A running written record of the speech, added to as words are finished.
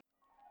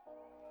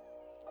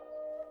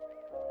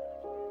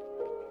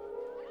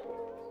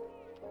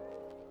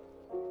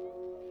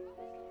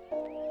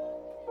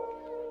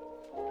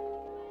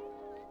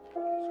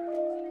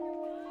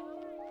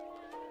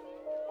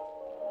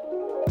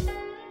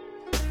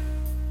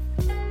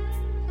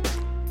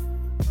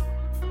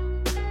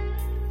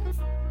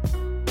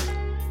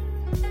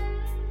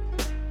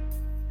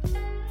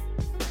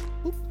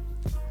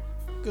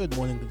Good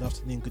morning, good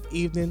afternoon, good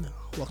evening.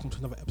 Welcome to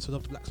another episode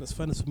of the Blacksmith's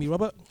Furnace with me,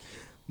 Robert.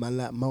 Man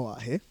like Mo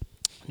out here.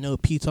 No,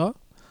 Peter.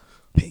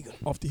 Pagan.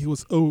 After he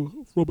was,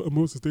 Robert and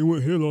Moses, they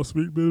weren't here last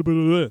week. Blah, blah,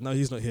 blah. No,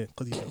 he's not here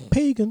because he's a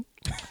pagan.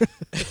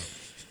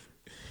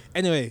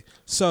 Anyway,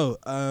 so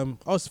I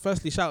was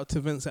firstly shout out to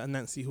Vincent and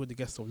Nancy who were the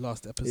guests of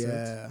last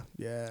episode.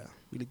 Yeah.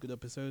 Really good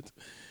episode.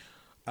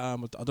 I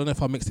don't know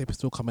if our mixtape is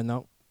still coming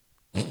out.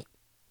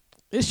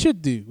 It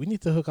should do. We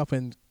need to hook up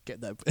and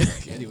get that.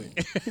 Anyway.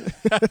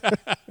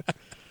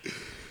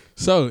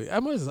 So, I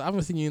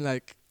haven't seen you in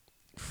like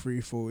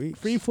 3-4 weeks.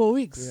 3-4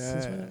 weeks.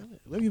 Yeah.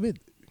 Where have you been?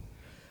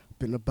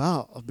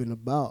 I've been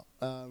about.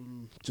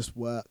 Just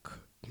work.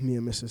 Me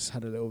and Mrs.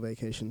 had a little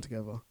vacation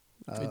together.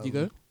 Where'd you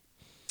go?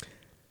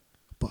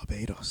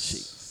 Barbados.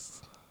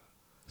 Jeez.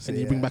 So, And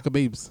you bring back a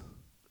babes?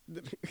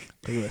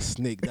 You're a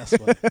snake, that's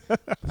why.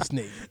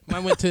 Snake. I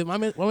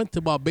went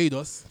to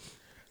Barbados,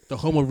 the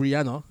home of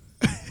Rihanna.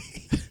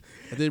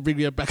 I didn't bring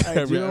her back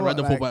a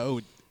random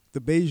 4x0.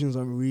 The Bajans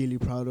are really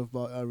proud of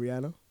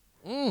Rihanna.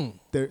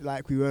 They're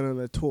like, we went on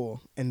a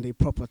tour and they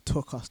proper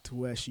took us to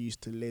where she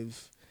used to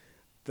live.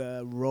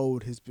 The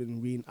road has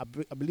been I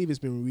believe it's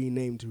been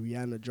renamed to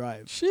Rihanna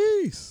Drive.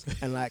 Jeez.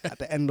 And like at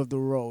the end of the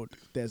road,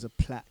 there's a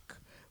plaque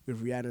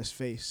with Rihanna's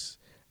face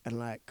and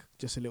like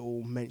just a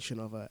little mention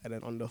of her. And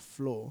then on the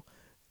floor,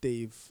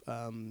 they've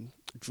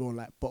drawn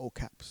like bottle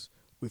caps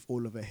with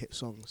all of her hit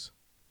songs.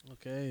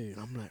 Okay. And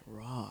I'm like,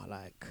 rah,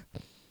 like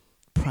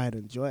pride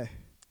and joy.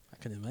 I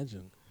can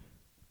imagine.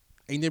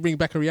 And they bring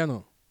back a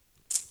Rihanna.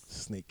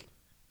 Snake.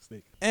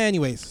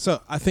 Anyways,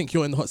 so I think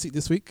you're in the hot seat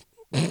this week.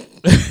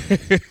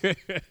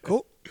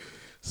 Cool.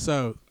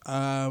 So,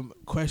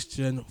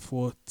 question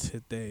for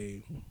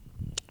today.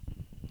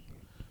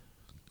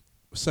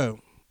 So,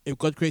 if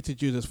God created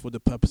Judas for the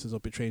purposes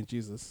of betraying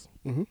Jesus,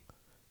 Mm-hmm.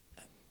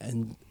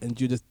 and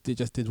Judas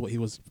just did what he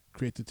was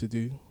created to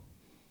do,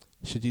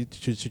 should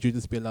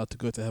Judas be allowed to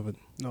go to heaven?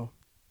 No.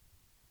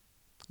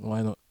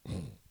 Why not?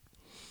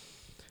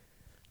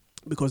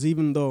 Because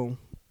even though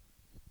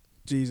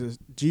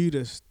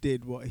Judas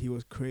did what he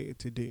was created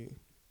to do,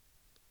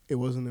 it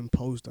wasn't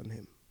imposed on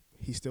him.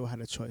 He still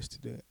had a choice to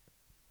do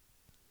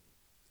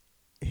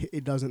it.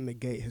 It doesn't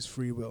negate his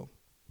free will.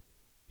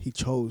 He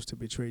chose to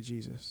betray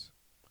Jesus.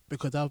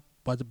 Because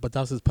but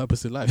that's his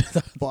purpose in life.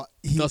 But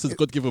That's his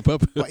God-given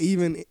purpose. But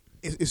even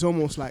it's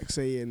almost like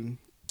saying,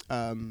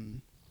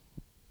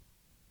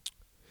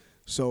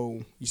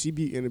 so you see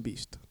Beauty and the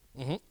Beast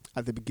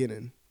at the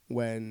beginning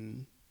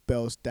when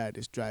Belle's dad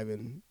is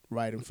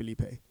riding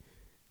Felipe,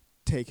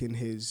 taking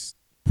his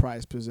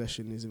prized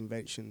possession, his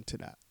invention to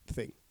that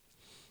thing,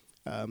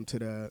 to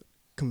the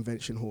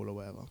convention hall or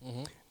whatever.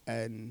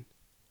 And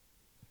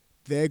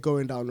they're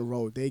going down the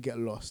road, they get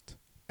lost.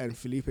 And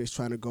Felipe is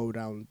trying to go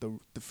down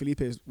the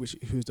Felipe is,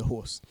 who's the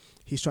horse.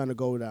 He's trying to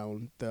go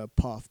down the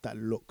path that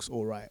looks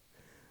all right,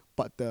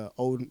 but the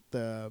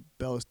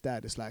Belle's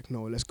dad is like,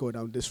 no, let's go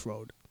down this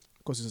road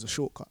because it's a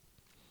shortcut.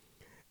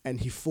 And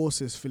he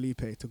forces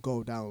Felipe to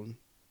go down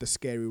the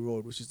scary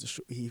road, which is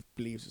he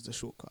believes is the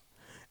shortcut.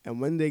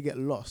 And when they get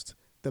lost,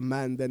 the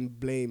man then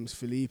blames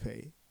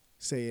Felipe,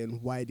 saying,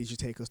 "Why did you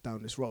take us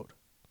down this road?"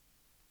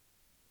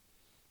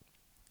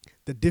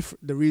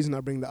 The reason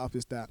I bring that up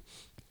is that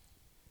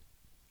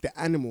the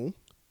animal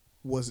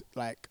was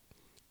like,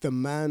 the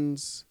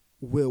man's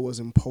will was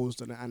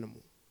imposed on the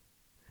animal.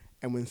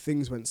 And when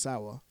things went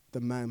sour,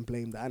 the man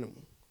blamed the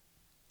animal.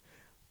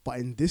 But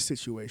in this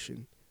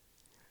situation,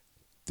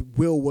 the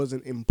will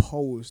wasn't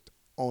imposed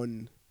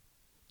on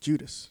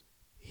Judas.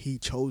 He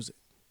chose it.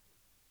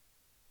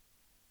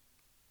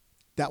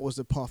 That was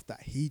the path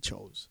that he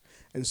chose.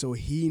 And so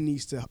he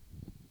needs to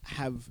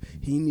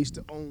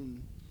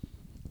own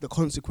the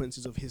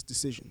consequences of his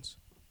decisions.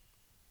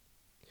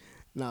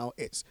 Now,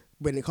 it's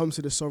when it comes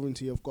to the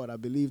sovereignty of God, I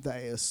believe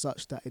that it is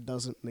such that it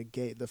doesn't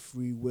negate the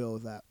free will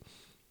that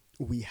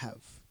we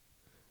have.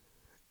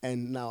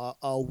 And now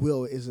our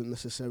will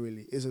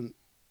isn't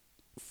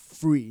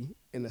free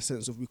in the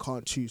sense of we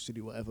can't choose to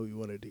do whatever we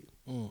want to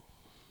do.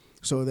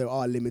 So there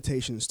are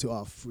limitations to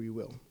our free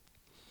will.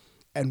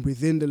 And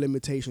within the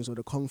limitations or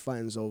the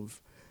confines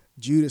of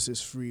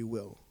Judas's free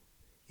will,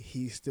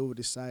 he still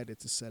decided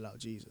to sell out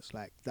Jesus.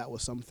 Like, that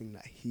was something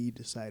that he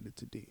decided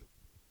to do.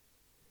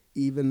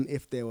 Even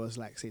if there was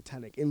like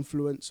satanic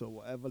influence or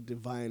whatever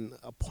divine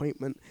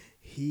appointment,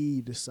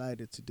 he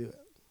decided to do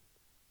it.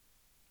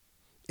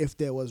 If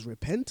there was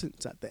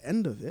repentance at the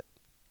end of it,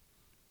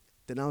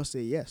 then I'll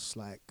say yes,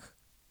 like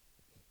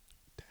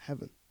to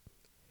heaven.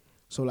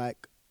 So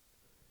like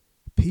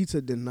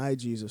Peter denied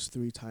Jesus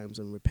 3 times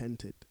and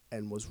repented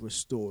and was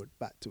restored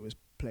back to his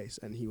place,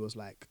 and he was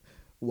like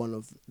one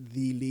of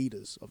the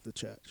leaders of the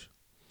church.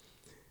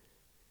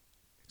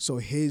 So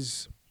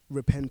his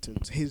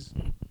repentance, his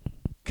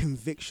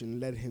conviction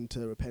led him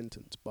to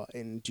repentance. But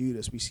in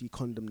Judas, we see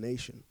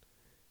condemnation,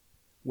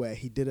 where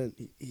he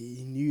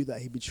knew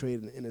that he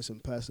betrayed an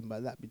innocent person,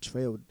 but that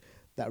betrayal,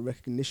 that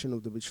recognition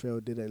of the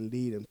betrayal didn't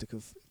lead him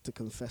to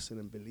confessing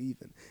and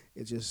believing.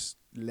 It just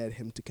led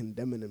him to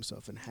condemning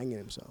himself and hanging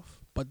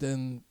himself. But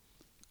then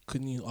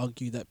couldn't you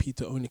argue that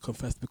Peter only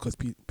confessed because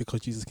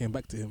Jesus came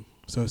back to him?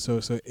 So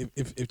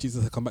if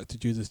Jesus had come back to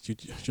Judas, do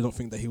you not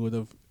think that he would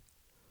have?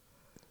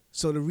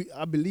 So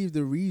I believe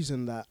the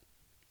reason that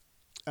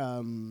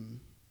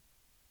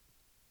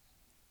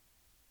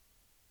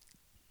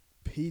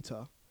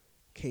Peter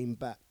came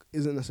back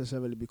isn't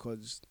necessarily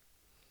because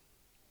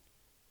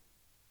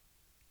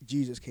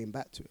Jesus came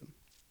back to him,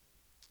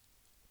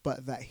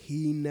 but that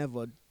he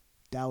never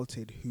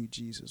doubted who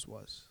Jesus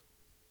was.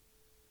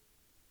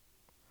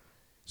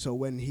 So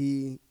when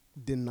he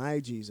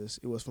denied Jesus,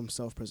 it was from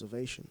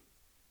self-preservation.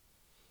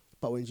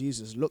 But when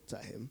Jesus looked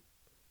at him,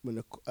 when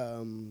the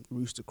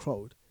rooster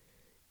crowed,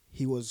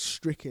 he was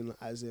stricken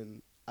as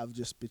in, I've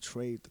just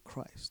betrayed the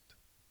Christ.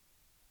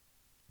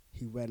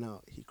 He went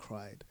out, he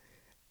cried,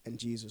 and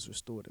Jesus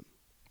restored him.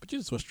 But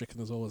Jesus was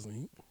stricken as well, wasn't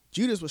he?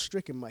 Judas was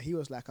stricken, but he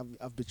was like,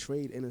 I've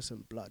betrayed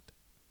innocent blood.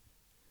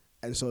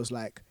 And so it's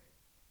like,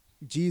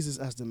 Jesus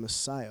as the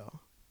Messiah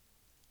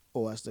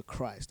or as the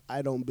Christ,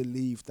 I don't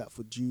believe that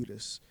for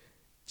Judas,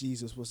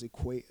 Jesus was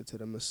equated to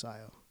the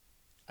Messiah.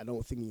 I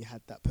don't think he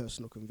had that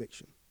personal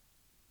conviction.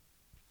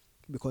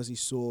 Because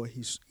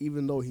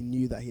even though he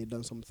knew that he had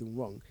done something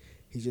wrong,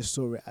 he just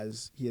saw it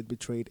as he had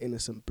betrayed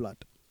innocent blood.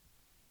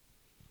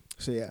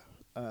 So yeah.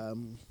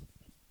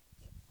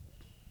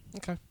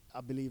 Okay. I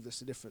believe that's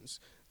the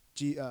difference.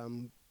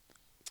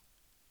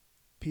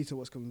 Peter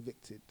was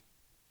convicted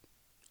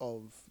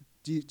of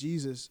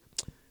Jesus.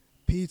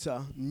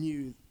 Peter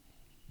knew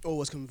or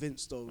was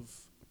convinced of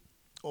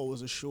or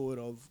was assured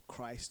of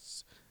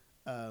Christ's,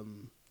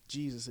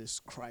 Jesus'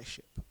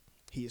 Christship.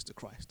 He is the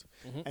Christ.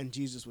 Mm-hmm. And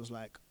Jesus was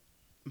like,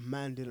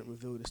 man didn't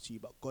reveal this to you,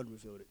 but God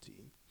revealed it to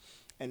you.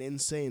 And in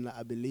saying that,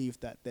 I believe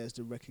that there's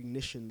the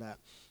recognition that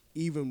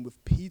even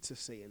with Peter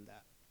saying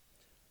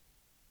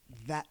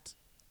that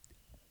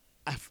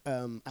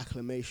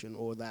acclamation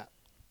or that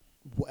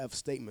whatever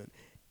statement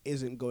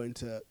isn't going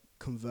to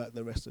convert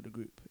the rest of the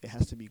group. It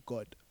has to be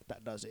God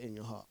that does it in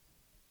your heart.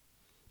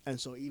 And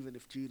so even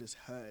if Judas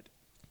heard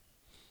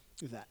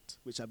that,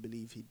 which I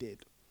believe he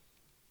did,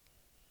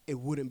 it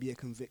wouldn't be a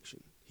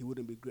conviction. He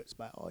wouldn't be gripped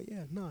by, oh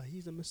yeah, no,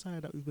 he's the Messiah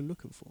that we've been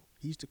looking for.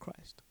 He's the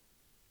Christ.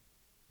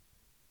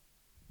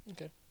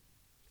 Okay.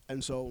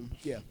 And so,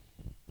 yeah,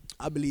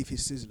 I believe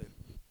he's sizzling.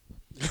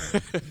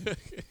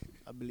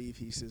 I believe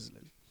he's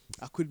sizzling.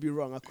 I could be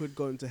wrong. I could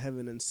go into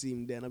heaven and see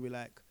him there, and I'll be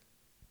like,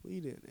 what are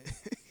you doing there?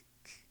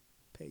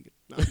 Pagan.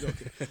 No, I'm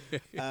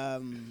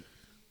joking.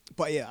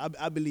 But yeah,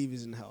 I believe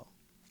he's in hell.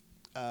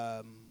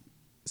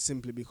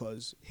 Simply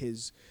because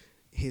his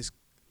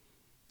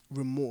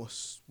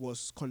remorse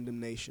was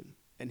condemnation,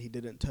 and he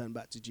didn't turn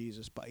back to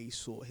Jesus, but he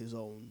sought his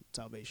own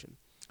salvation.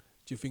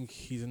 Do you think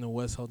he's in a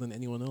worse hell than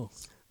anyone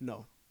else?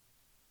 No.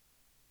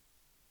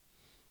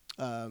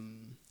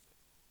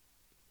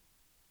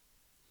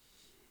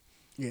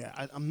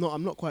 Yeah, I'm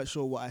not quite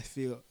sure what I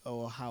feel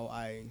or how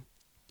I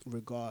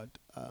regard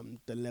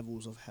the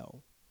levels of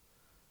hell.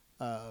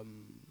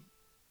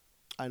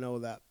 I know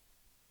that,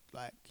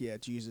 like, yeah,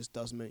 Jesus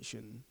does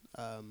mention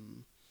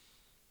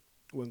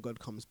when God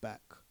comes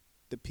back,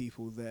 the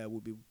people there will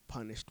be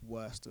punished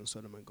worse than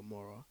Sodom and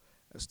Gomorrah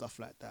and stuff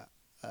like that.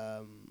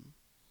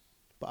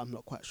 But I'm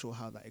not quite sure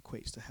how that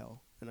equates to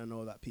hell. And I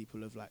know that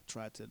people have like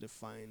tried to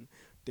define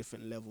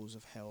different levels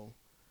of hell.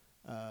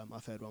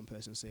 I've heard one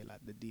person say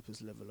like the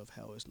deepest level of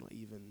hell is not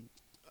even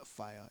a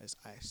fire, it's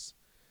ice.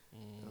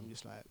 And I'm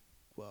just like,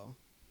 well,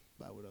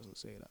 the Bible doesn't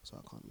say that, so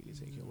I can't really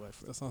take your word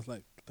for it. That sounds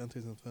like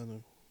Dante's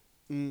Inferno.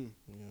 Yeah.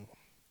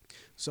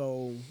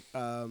 So,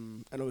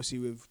 and obviously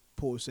with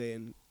Paul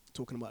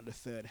talking about the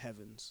third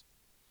heavens,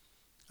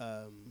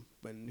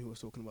 when he was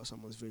talking about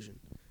someone's vision.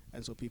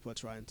 And so people are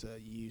trying to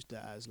use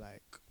that as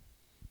like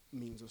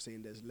means of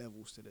saying there's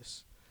levels to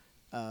this.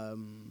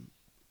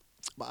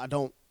 But I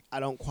don't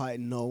quite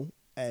know,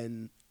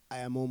 and I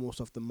am almost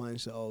of the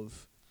mindset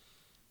of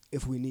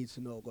if we need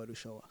to know, God will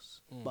show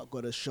us. But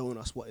God has shown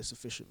us what is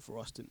sufficient for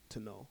us to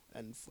know.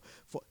 And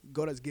for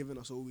God has given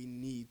us all we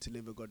need to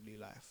live a godly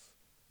life.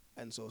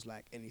 And so it's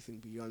like anything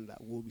beyond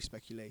that will be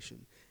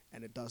speculation,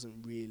 and it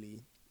doesn't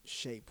really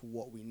shape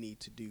what we need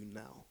to do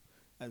now.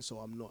 And so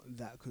I'm not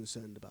that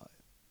concerned about it.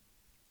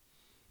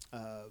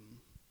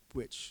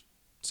 Which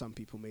some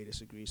people may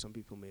disagree, some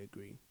people may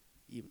agree,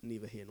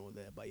 neither here nor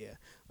there. But yeah,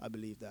 I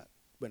believe that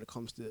when it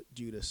comes to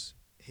Judas,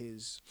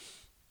 his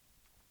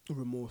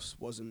remorse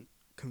wasn't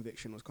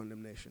conviction, was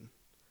condemnation.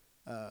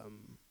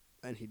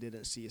 And he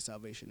didn't see his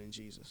salvation in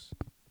Jesus.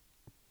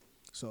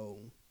 So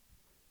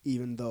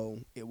even though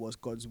it was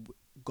God's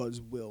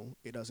will,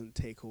 it doesn't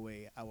take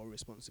away our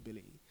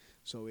responsibility.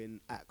 So in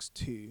Acts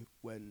 2,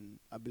 when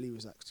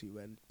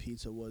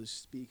Peter was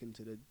speaking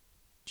to the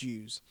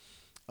Jews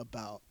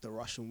about the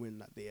rushing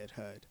wind that they had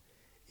heard,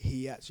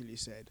 he actually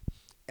said,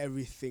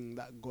 everything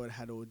that God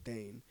had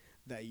ordained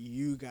that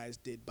you guys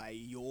did by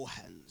your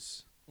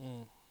hands.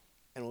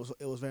 And also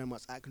it was very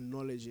much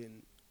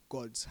acknowledging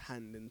God's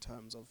hand in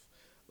terms of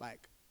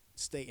like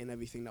stating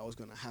everything that was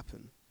going to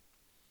happen,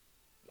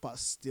 but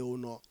still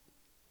not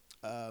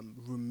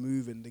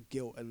removing the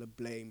guilt and the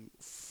blame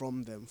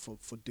from them for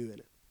doing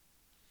it.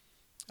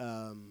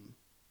 And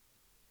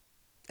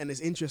it's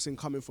interesting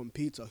coming from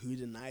Peter, who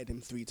denied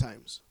him 3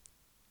 times.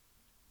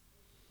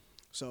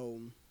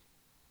 So,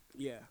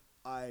 yeah,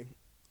 I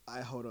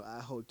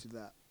hold to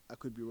that. I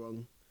could be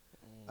wrong.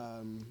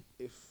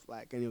 If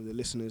like any of the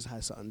listeners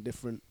has something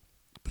different,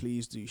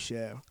 please do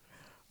share.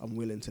 I'm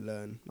willing to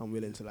learn. I'm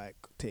willing to like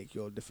take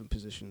your different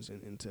positions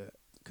into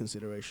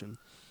consideration.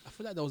 I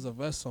feel like there was a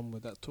verse somewhere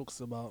that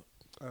talks about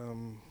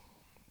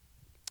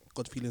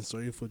God feeling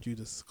sorry for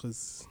Judas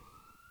because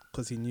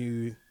he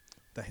knew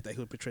that he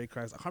would betray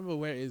Christ. I can't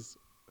remember where it is.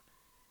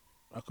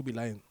 I could be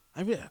lying.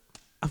 I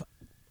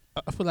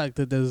feel like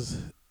that there's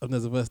a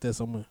verse there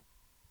somewhere.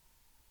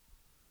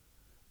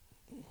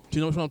 Do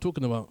you know what I'm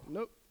talking about?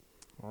 Nope.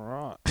 All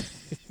right.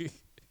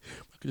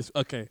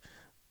 Okay.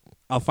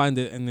 I'll find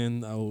it and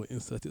then I'll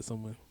insert it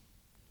somewhere.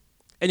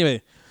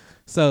 Anyway,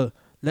 so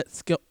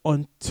let's get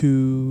on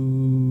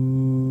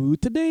to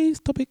today's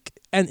topic,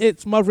 and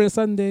it's Mothering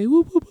Sunday.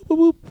 Whoop, whoop, whoop,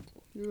 whoop.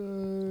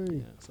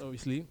 Yeah, so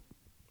obviously,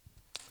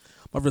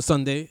 Mothering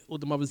Sunday, all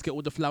the mothers get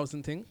all the flowers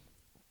and thing.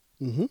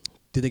 Mm-hmm.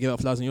 Did they give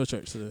out flowers in your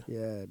church today?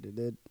 Yeah, they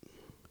did.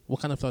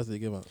 What kind of flowers did they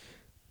give out?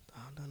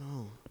 I don't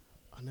know.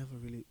 I never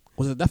really...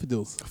 Was it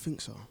daffodils? I think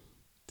so.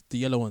 The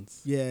yellow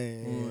ones?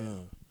 Yeah.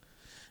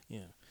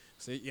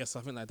 So, yes, I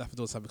think like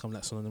daffodils have become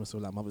like synonymous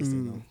with like Mother's Day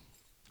now.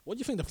 What do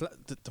you think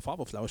the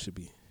father flower should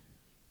be?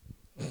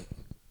 I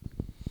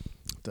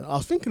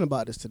was thinking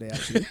about this today,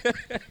 actually.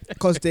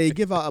 Because they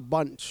give out a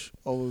bunch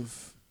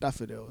of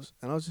daffodils.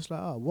 And I was just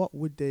like, what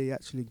would they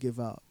actually give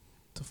out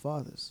to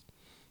fathers?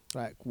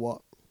 Like,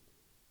 what?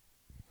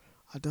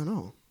 I don't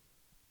know.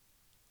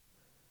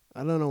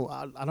 I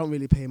don't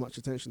really pay much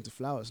attention to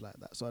flowers like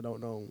that. So I don't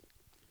know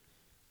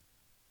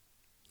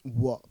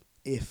what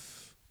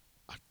if...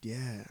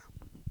 Yeah.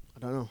 I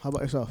don't know. How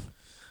about yourself?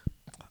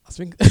 I was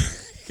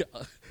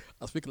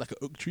thinking like an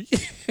oak tree.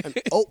 An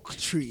oak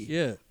tree?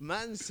 Yeah.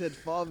 Man said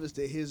Father's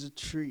Day, here's a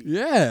tree.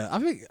 Yeah. I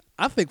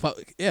think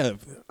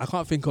I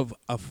can't think of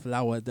a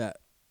flower that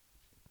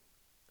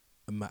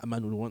a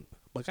man would want.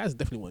 But guys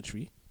definitely want a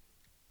tree.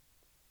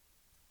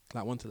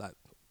 Like want to like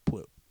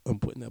put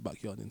in their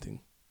backyard and thing.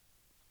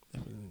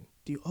 Definitely.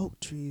 Do oak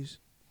trees...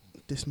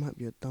 This might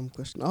be a dumb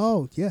question.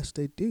 Oh, yes,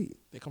 they do.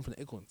 They come from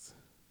the acorns.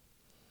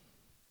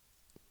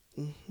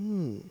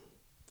 Mm-hmm.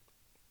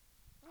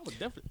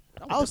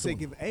 I would say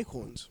give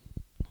acorns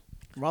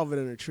rather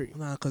than a tree.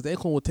 Nah, because the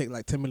acorn will take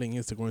like 10 million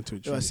years to grow into a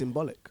tree. That's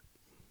symbolic.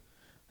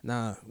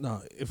 Nah.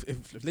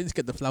 If ladies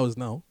get the flowers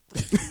now,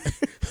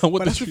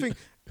 but that's the thing.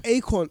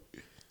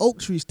 Oak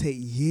trees take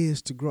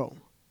years to grow.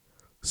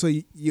 So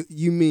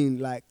you mean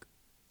like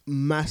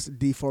mass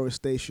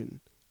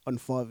deforestation on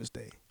Father's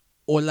Day?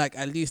 Or like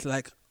at least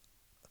like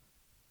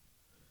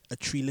a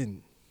tree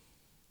limb.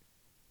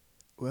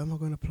 Where am I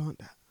going to plant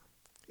that?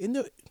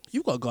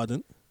 You've got a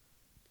garden.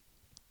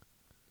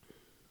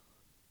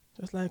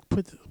 Just like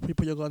put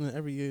your garden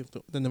every year.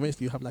 Then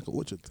eventually you have like an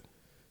orchard.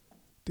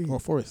 Dude, or a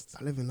forest.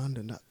 I live in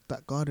London.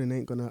 That garden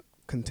ain't gonna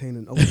contain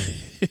an orchard.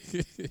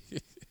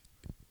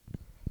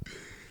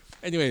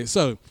 Anyway,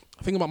 so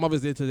thinking about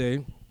Mother's Day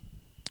today.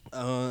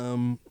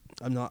 I'm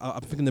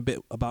thinking a bit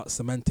about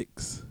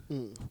semantics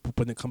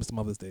when it comes to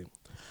Mother's Day.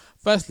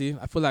 Firstly,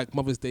 I feel like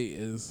Mother's Day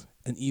is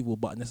an evil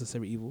but a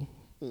necessary evil.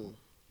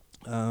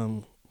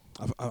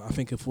 I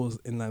think it falls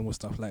in line with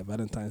stuff like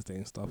Valentine's Day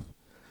and stuff,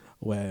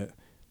 where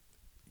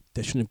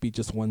there shouldn't be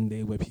just one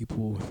day where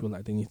people feel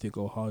like they need to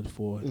go hard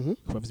for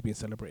whoever's being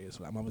celebrated.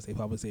 So like Mother's Day,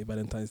 Father's Day,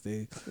 Valentine's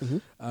Day.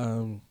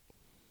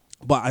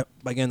 But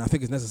again, I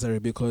think it's necessary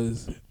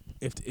because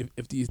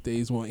if these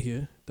days weren't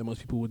here, then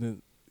most people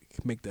wouldn't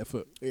make the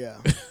effort. Yeah.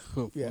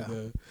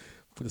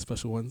 for the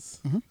special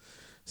ones.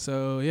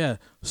 So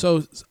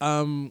so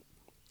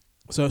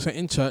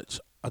in church,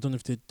 I don't know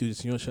if they do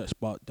this in your church,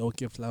 but they'll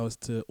give flowers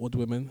to all the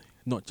women,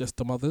 not just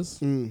the mothers.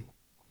 And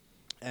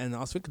I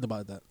was thinking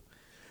about that.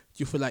 Do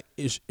you feel like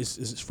is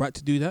it right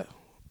to do that,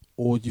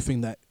 or do you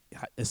think that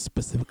it's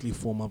specifically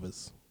for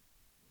mothers?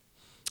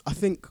 I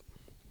think,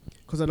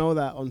 because I know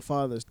that on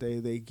Father's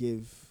Day they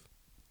give,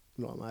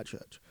 not at my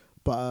church,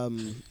 but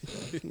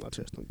my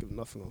church don't give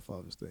nothing on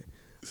Father's Day.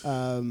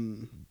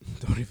 Don't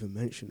even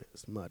mention it.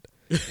 It's mad.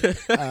 It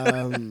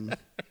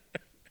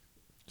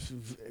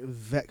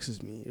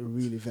vexes me. It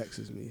really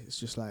vexes me. It's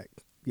just like,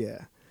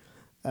 yeah.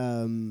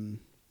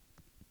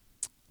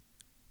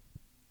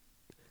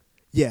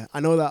 Yeah, I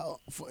know that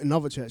in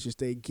other churches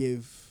they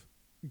give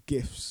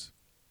gifts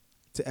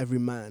to every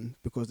man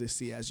because they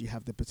see as you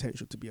have the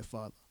potential to be a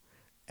father.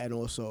 And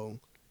also,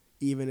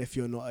 even if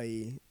you're not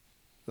a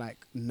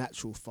like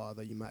natural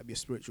father, you might be a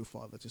spiritual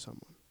father to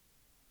someone.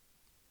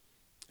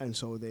 And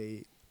so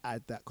they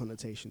add that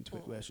connotation to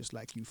it where it's just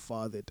like you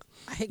fathered.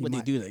 I hate when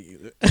they do that.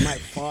 You might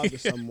father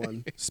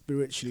someone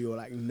spiritually or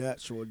like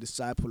nurture or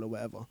disciple or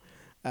whatever.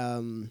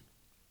 And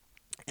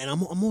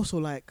I'm also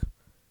like,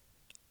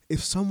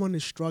 if someone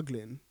is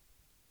struggling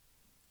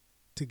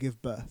to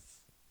give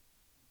birth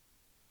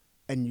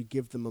and you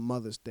give them a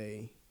Mother's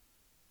Day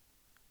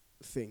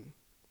thing,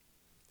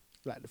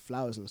 like the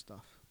flowers and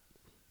stuff,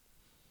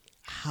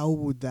 how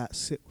would that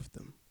sit with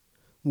them?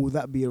 will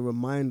that be a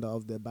reminder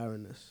of their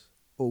barrenness,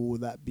 or will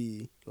that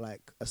be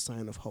like a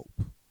sign of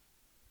hope?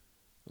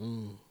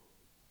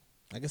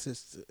 I guess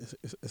it's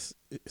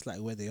like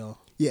where they are.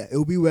 Yeah,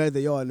 it'll be where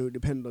they are, and it'll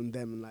depend on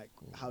them and like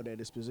how their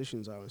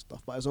dispositions are and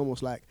stuff. But it's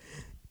almost like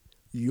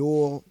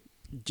your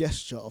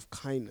gesture of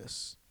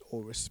kindness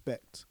or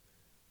respect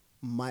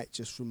might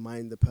just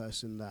remind the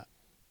person that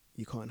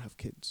you can't have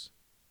kids.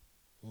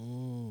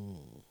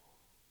 And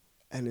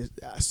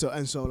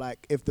so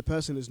like if the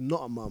person is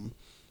not a mum,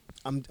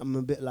 I'm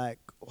a bit like,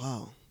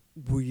 wow,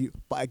 will you?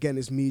 But again,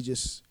 it's me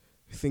just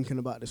thinking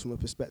about this from a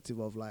perspective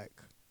of like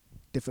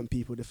different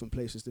people, different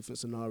places, different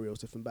scenarios,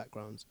 different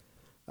backgrounds.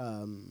 But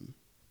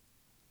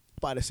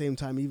at the same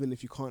time, even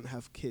if you can't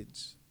have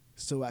kids,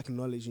 still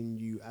acknowledging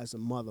you as a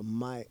mother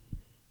might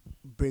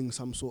bring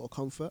some sort of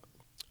comfort.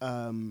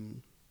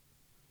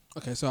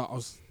 Okay, so I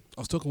was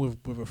talking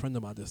with a friend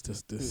about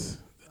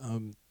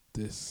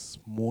this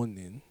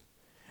morning,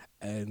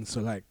 and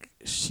so like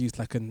she's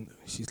like an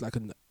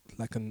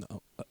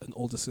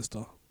older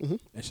sister, and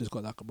she's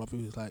got like a brother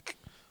who's like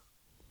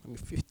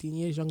 15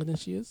 years younger than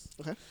she is.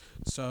 Okay.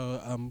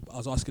 So I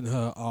was asking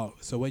her,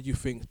 so where do you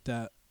think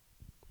that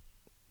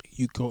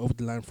you go over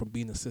the line from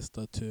being a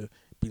sister to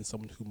being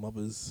someone who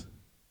mothers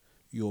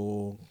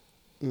your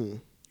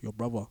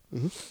brother?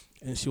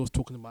 And she was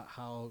talking about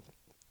how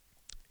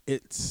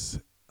it's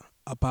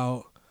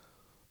about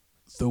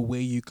the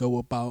way you go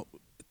about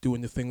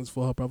doing the things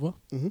for her brother.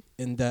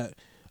 In that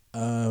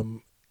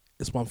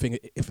it's one thing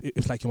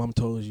if like your mum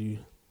tells you,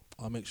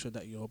 I'll make sure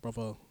that your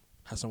brother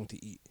has something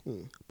to eat,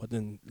 but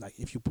then like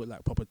if you put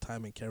like proper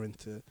time and care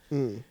into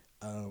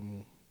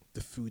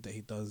the food that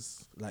he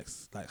does, like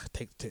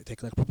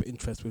take like proper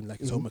interest with like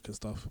his homework and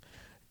stuff,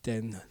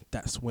 then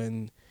that's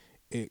when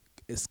you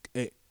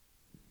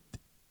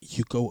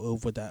go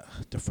over the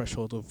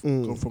threshold of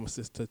going from a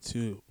sister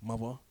to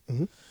mother.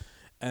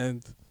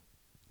 And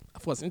I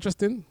thought it's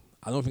interesting.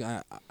 I don't think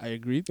I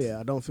agreed. Yeah,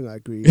 I don't think I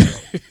agree.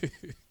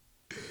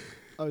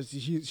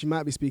 Obviously, she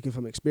might be speaking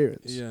from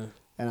experience. Yeah.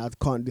 And I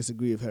can't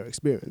disagree with her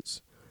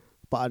experience,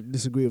 but I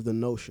disagree with the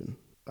notion.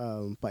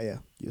 But yeah,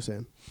 you're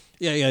saying.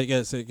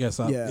 Yes.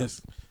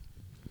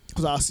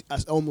 Because I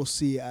almost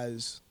see it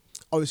as,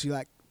 obviously,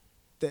 like,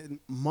 the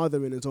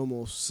mothering is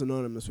almost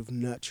synonymous with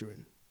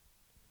nurturing.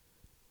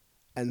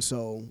 And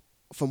so,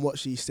 from what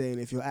she's saying,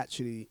 if you're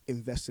actually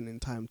investing in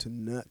time to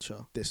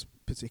nurture this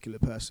particular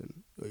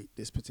person or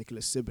this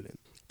particular sibling,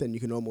 then you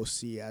can almost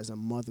see it as a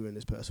mothering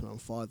this person or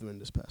fathering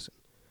this person.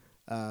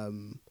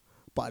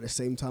 But at the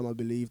same time, I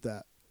believe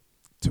that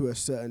to a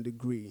certain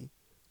degree,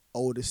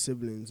 older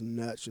siblings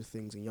nurture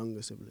things in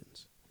younger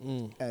siblings.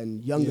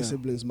 And younger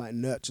siblings might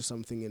nurture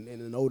something in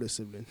an older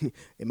sibling.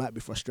 It might be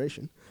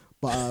frustration,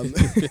 but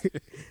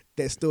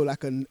there's still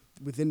like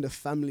within the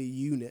family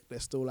unit,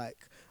 there's still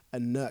like a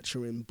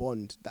nurturing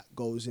bond that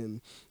goes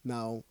in.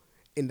 Now,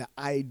 in the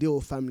ideal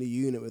family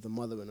unit with a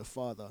mother and a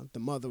father, the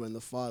mother and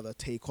the father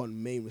take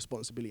on main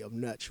responsibility of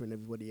nurturing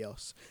everybody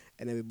else,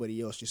 and everybody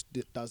else just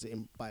does it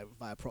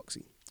via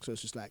proxy. So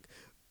it's just like,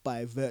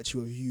 by virtue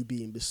of you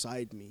being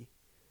beside me,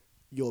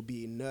 you're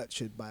being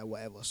nurtured by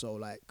whatever. So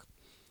like,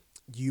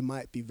 you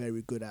might be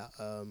very good at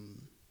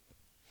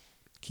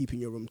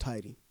keeping your room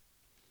tidy.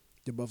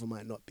 Your brother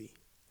might not be.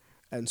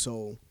 And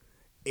so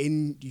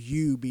in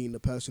you being the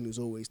person who's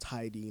always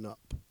tidying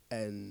up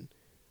and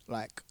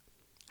like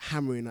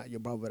hammering at your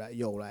brother that,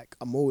 yo, like,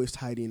 I'm always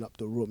tidying up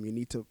the room, you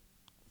need to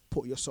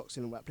put your socks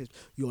in the right place,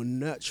 you're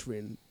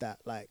nurturing that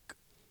like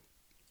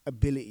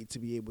ability to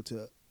be able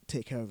to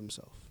take care of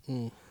himself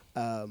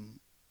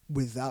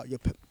without your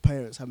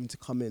parents having to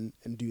come in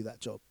and do that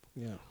job.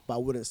 Yeah. But I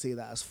wouldn't say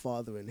that as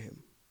fathering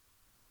him.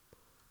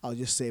 I'll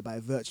just say by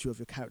virtue of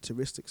your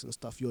characteristics and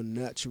stuff, you're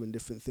nurturing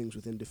different things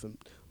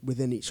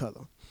within each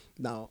other.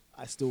 Now,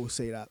 I still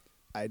say that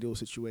ideal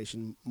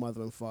situation,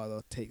 mother and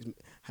father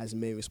has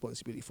main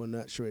responsibility for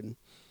nurturing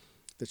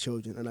the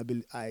children, and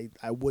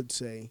I would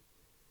say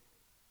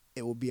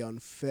it would be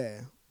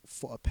unfair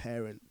for a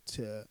parent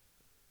to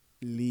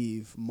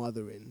leave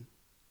mothering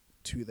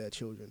to their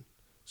children.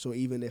 So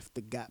even if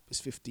the gap is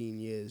 15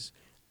 years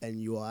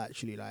and you are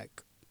actually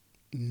like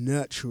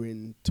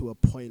nurturing to a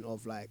point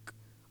of like,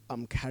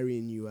 I'm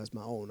carrying you as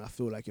my own, I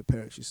feel like your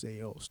parents should say,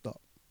 yo,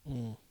 stop.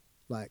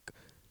 Like,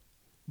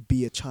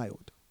 be a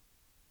child.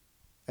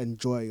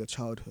 Enjoy your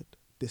childhood.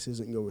 This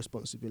isn't your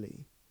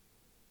responsibility.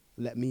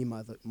 Let me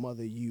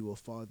mother you or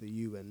father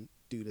you and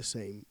do the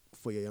same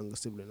for your younger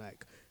sibling.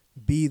 Like,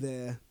 be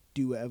there,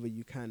 do whatever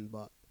you can,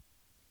 but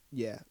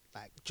yeah,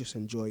 like, just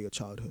enjoy your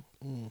childhood.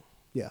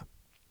 Yeah.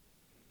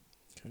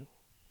 Okay.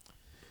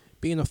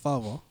 Being a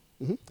father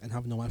and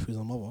having a wife who's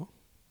a mother,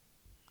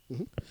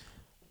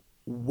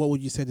 what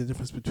would you say the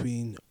difference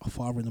between a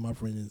father and a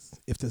mother is,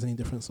 if there's any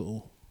difference at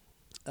all?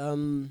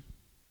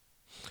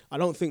 I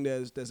don't think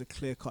there's a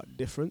clear-cut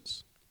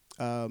difference.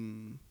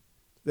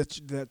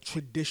 The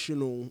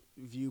traditional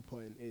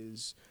viewpoint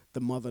is the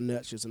mother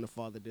nurtures and the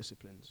father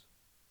disciplines.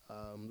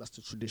 That's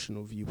the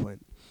traditional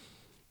viewpoint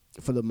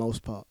for the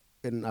most part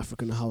in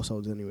African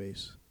households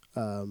anyways.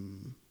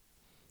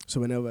 So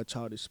whenever a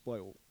child is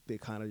spoiled, they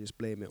kind of just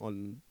blame it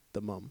on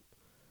the mum.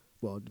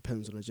 Well, it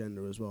depends on the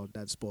gender as well.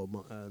 Dads spoil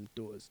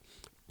daughters.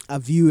 I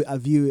view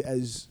it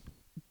as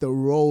the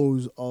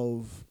roles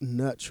of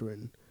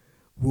nurturing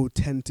will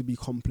tend to be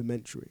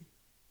complementary.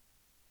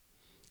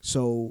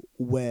 So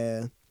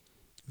where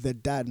the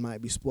dad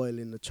might be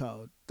spoiling the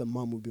child, the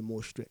mum will be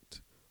more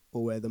strict.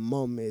 Or where the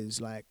mum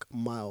is like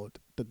mild,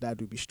 the dad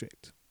will be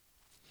strict.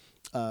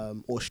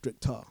 Or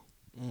stricter.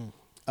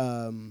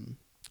 And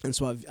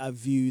so I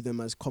view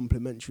them as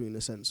complementary in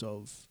the sense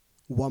of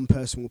one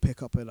person will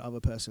pick up where the other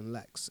person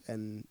lacks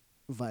and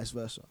vice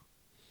versa.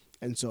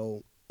 And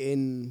so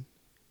in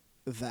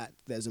that,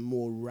 there's a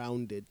more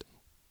rounded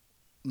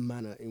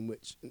manner in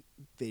which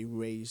they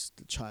raise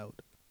the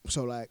child.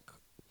 So like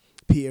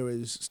Peter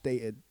has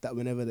stated that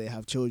whenever they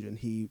have children,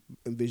 he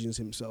envisions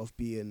himself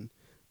being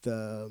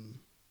the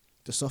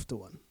softer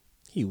one.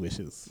 He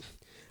wishes.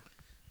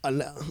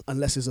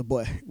 Unless it's a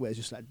boy, where it's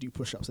just like do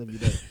push-ups every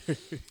day.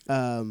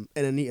 And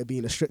Anita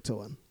being a stricter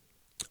one.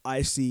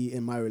 I see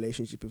in my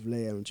relationship with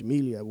Leia and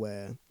Jamelia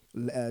where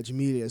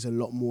Jamelia is a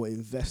lot more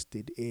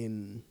invested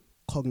in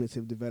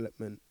cognitive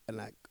development and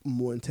like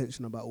more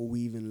intentional about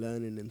weaving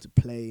learning into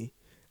play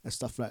and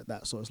stuff like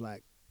that. So it's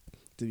like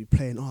to be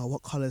playing,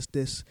 what colour is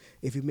this?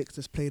 If you mix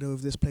this Play-Doh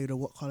with this Play-Doh,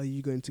 what colour are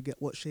you going to get?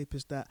 What shape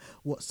is that?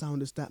 What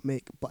sound does that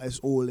make? But it's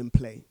all in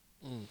play.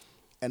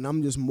 And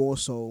I'm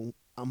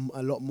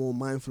a lot more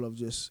mindful of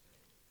just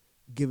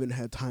giving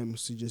her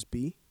times to just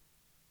be.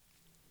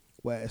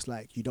 Where it's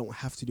like, you don't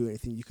have to do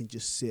anything. You can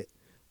just sit.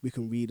 We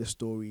can read a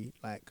story.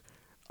 Like,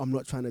 I'm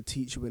not trying to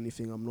teach you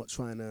anything. I'm not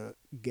trying to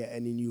get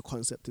any new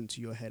concept into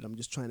your head. I'm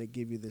just trying to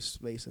give you this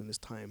space and this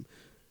time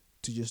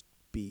to just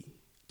be,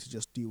 to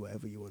just do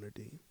whatever you want to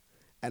do.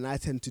 And I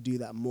tend to do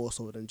that more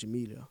so than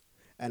Jamelia.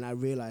 And I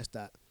realized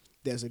that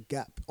there's a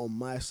gap on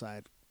my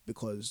side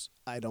because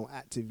I don't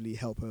actively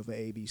help her with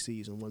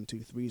ABCs and 1, 2,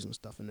 3s and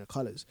stuff in their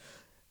colours.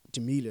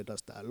 Jamelia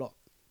does that a lot.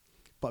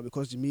 But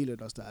because Jamelia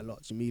does that a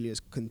lot, Jamelia is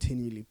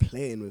continually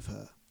playing with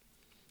her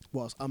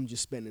whilst I'm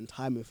just spending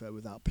time with her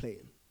without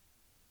playing.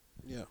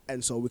 Yeah.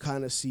 And so we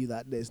kind of see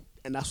that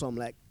and that's why I'm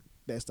like,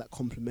 there's that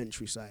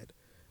complementary side.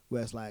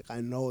 Where it's like,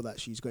 I know that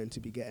she's going to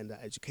be getting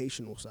that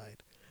educational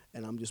side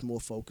and I'm just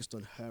more focused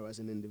on her as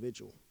an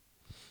individual.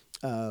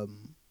 But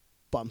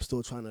I'm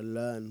still trying to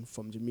learn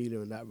from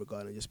Jamelia in that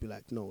regard and just be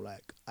like, no,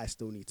 like, I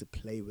still need to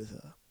play with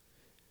her.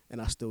 And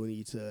I still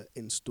need to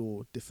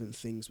install different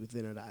things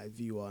within her that I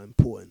view are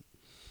important.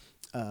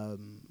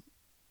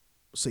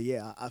 So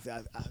yeah, I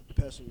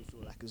personally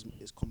feel like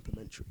it's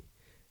complementary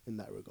in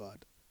that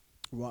regard,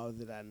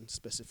 rather than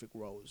specific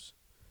roles.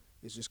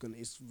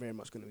 It's very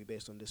much gonna be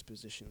based on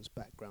dispositions,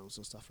 backgrounds,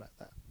 and stuff like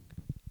that.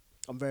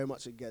 I'm very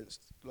much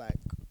against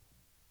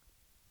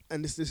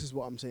and this is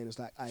what I'm saying. It's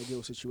like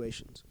ideal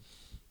situations.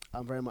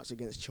 I'm very much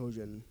against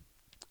children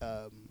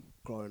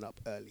growing up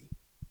early,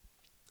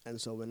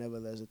 and so whenever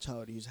there's a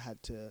child who's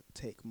had to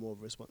take more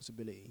of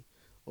responsibility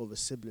over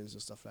siblings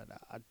and stuff like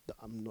that,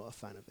 I'm not a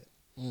fan of it.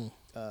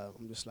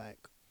 I'm just like,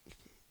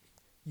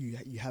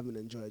 you haven't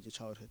enjoyed your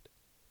childhood.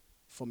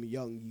 From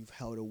young, you've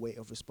held a weight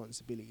of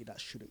responsibility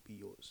that shouldn't be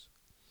yours.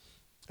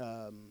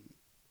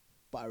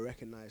 But I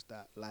recognize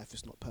that life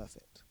is not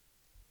perfect.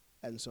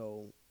 And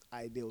so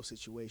ideal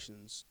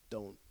situations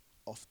don't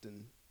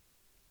often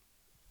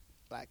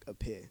like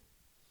appear.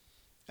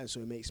 And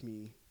so it makes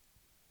me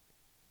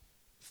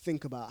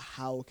think about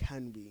how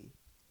can we,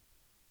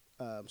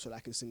 so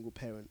like in single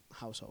parent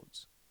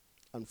households,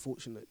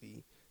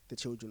 unfortunately, the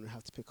children will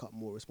have to pick up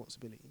more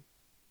responsibility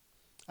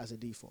as a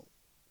default.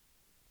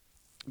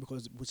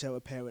 Because whichever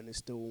parent is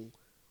still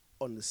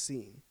on the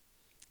scene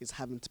is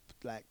having to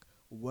like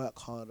work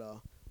harder,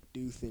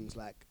 do things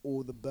like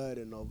all the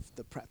burden of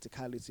the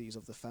practicalities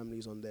of the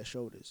families on their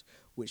shoulders,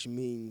 which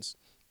means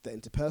the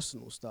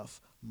interpersonal stuff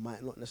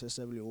might not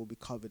necessarily all be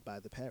covered by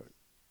the parent,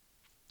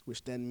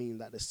 which then mean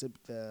that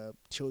the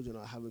children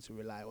are having to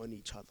rely on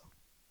each other.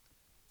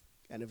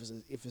 And if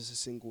it's a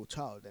single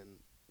child, then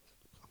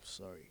I'm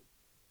sorry,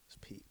 it's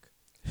peak.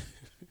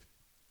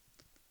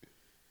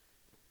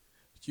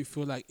 Do you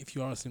feel like if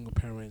you are a single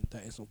parent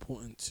that it's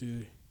important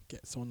to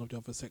get someone of the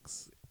other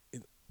sex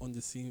on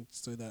the scene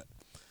so that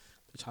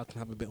the child can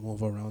have a bit more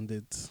of a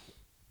rounded?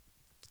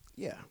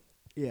 Yeah,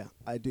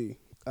 I do.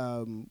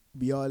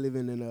 We are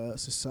living in a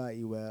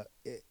society where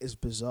it is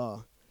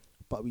bizarre,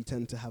 but we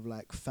tend to have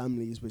like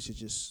families which are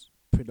just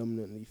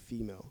predominantly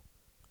female,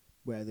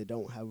 where they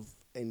don't have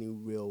any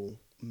real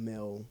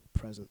male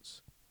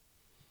presence.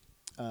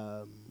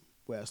 Where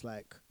it's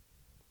like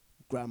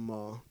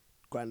grandma,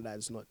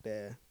 granddad's not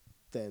there,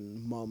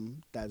 then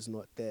mum, dad's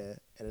not there,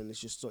 and then it's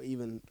just so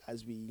even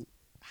as we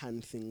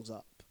hand things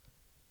up,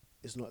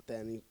 it's not there.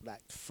 Any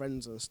like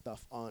friends and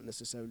stuff aren't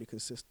necessarily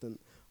consistent.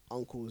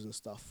 Uncles and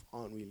stuff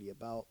aren't really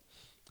about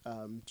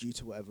due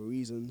to whatever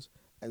reasons,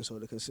 and so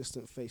the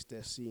consistent face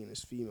they're seeing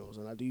is females.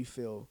 And I do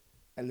feel,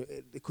 and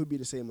it could be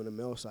the same on the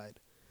male side,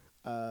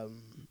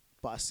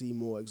 but I see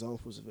more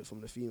examples of it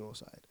from the female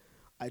side.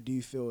 I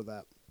do feel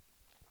that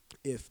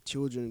if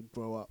children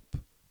grow up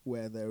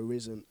where there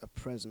isn't a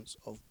presence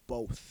of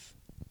both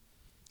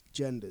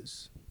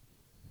genders,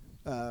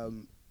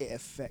 it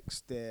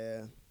affects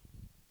their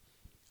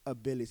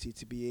ability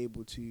to be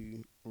able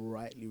to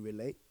rightly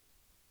relate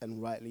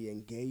and rightly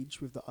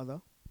engage with the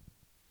other.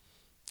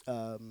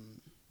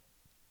 And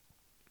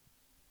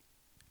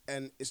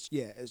it's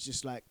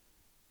just like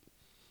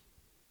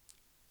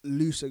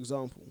loose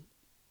example.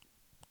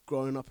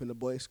 Growing up in a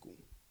boys' school,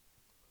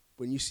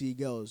 when you see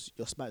girls,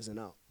 you're spazzing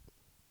out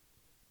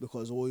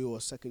because all your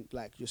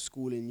your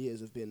schooling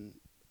years have been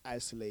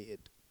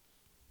isolated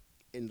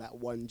in that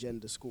one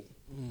gender school.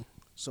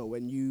 So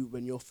when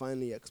you're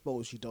finally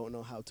exposed, you don't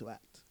know how to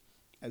act,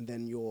 and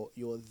then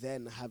you're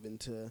then having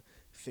to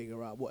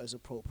figure out what is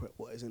appropriate,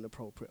 what is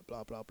inappropriate,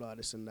 blah blah blah,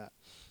 this and that,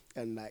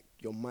 and like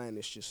your mind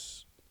is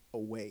just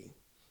away,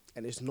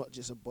 and it's not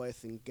just a boy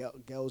thing.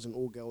 Girls in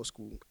all girls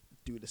school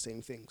do the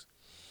same things,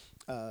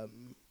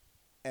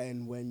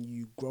 and when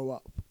you grow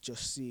up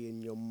just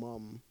seeing your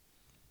mum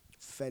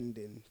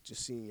fending,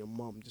 just seeing your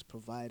mum just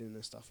providing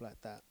and stuff like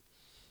that,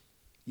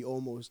 you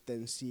almost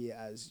then see it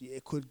as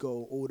it could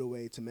go all the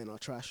way to men are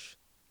trash,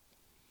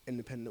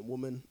 independent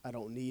woman, I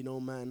don't need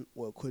no man,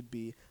 or it could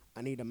be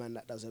I need a man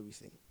that does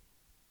everything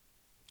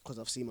because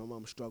I've seen my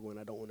mum struggle and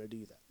I don't want to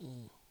do that.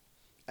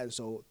 And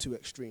so two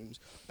extremes,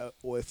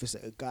 or if it's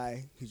a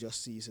guy who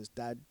just sees his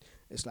dad,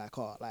 it's like,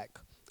 oh, like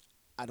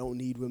I don't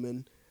need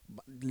women,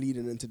 but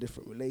leading into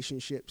different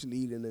relationships,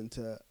 leading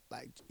into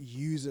like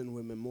using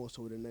women more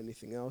so than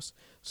anything else.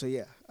 So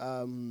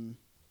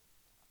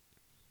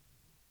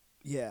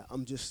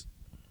I'm just,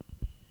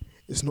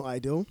 it's not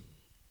ideal,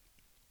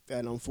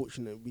 and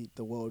unfortunately,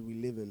 the world we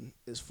live in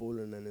is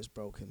fallen and is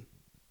broken,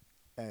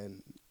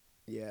 and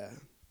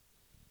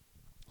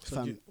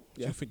So do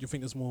you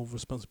think there's more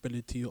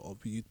responsibility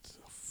of you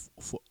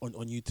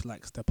on you to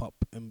like step up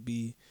and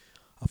be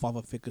a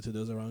father figure to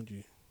those around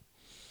you?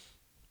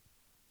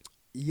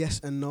 Yes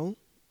and no.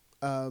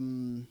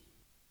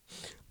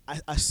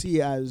 I see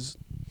it as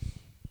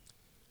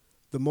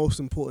the most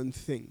important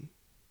thing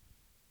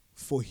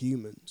for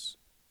humans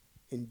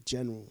in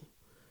general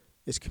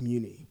is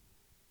community,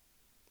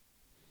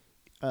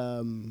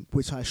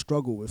 which I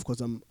struggle with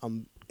because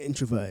I'm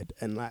introverted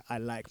and I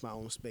like my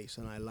own space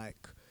and I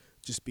like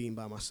just being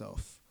by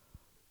myself.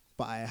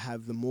 But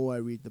the more I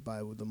read the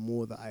Bible, the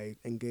more that I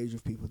engage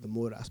with people, the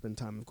more that I spend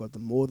time with God, the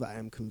more that I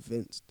am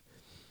convinced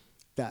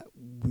that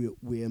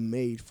we're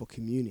made for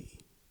community.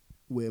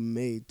 We're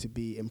made to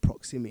be in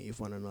proximity with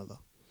one another.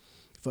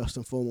 First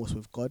and foremost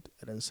with God,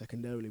 and then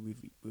secondarily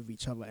with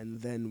each other,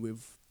 and then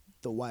with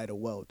the wider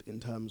world in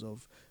terms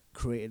of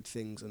created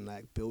things and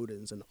like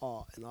buildings and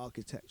art and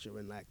architecture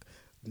and like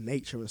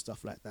nature and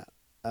stuff like that.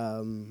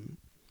 And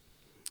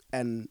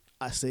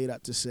I say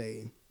that to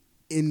say,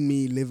 in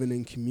me living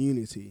in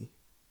community,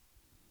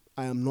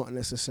 I am not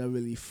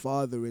necessarily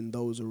fathering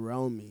those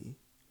around me,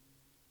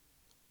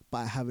 but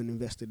I have an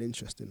invested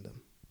interest in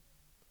them.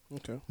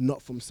 Okay.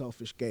 Not from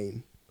selfish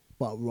gain,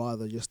 but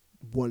rather just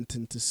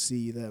wanting to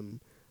see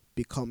them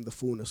become the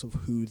fullness of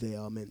who they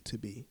are meant to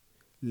be,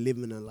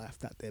 living a life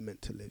that they're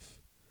meant to live.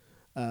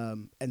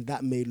 And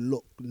that may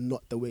look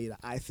not the way that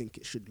I think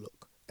it should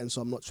look. And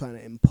so I'm not trying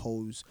to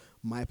impose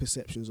my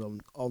perceptions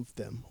of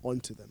them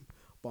onto them,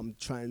 but I'm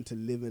trying to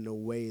live in a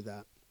way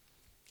that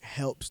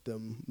helps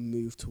them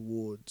move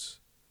towards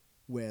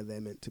where they're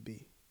meant to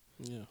be.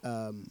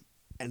 Yeah.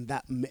 And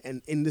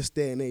in this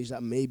day and age,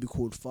 that may be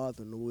called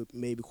fathering or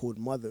may be called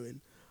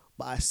mothering,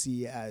 but I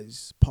see it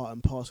as part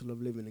and parcel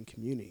of living in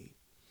community,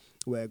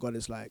 where God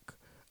is like,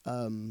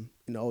 in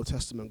the Old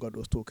Testament, God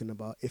was talking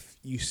about if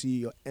you see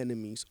your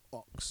enemy's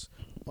ox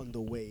on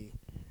the way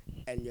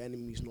and your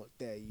enemy's not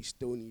there, you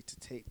still need to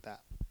take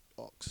that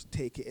ox,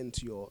 take it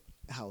into your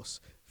house,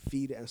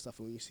 feed it and stuff,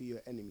 and when you see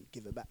your enemy,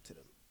 give it back to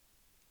them.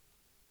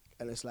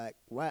 And it's like,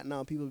 right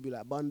now, people would be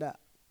like, bun that.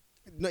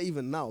 Not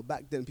even now,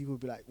 back then, people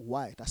would be like,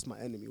 why? That's my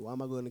enemy. Why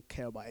am I going to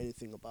care about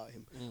anything about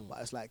him? But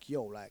it's like,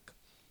 yo, like,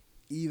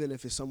 even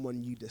if it's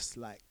someone you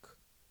dislike,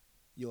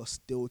 you're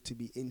still to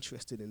be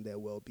interested in their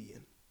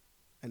well-being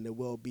and the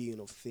well-being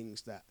of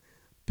things that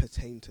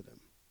pertain to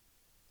them.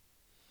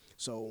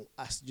 So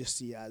I just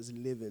see it as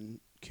living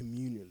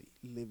communally,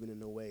 living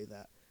in a way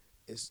that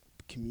is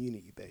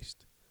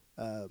community-based,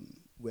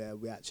 where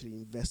we're actually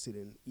invested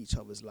in each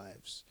other's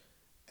lives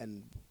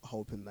and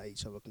hoping that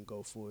each other can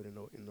go forward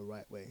in the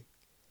right way.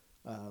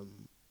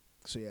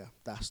 So yeah,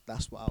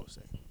 that's what I would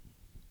say.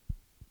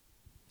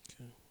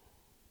 Okay.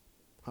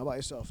 How about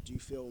yourself? Do you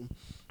feel,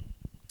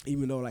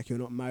 even though like you're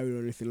not married or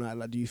anything like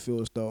that, do you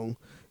feel as though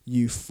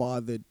you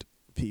fathered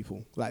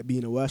people, like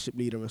being a worship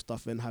leader and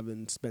stuff, and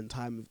having spent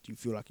time with? Do you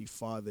feel like you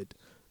fathered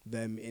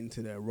them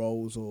into their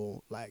roles,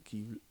 or like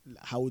you?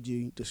 How would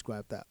you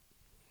describe that?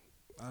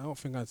 I don't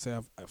think I'd say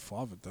I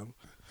fathered them.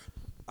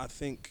 I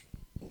think.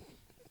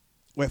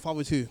 Wait,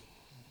 father too?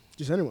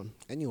 Just anyone?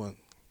 Anyone?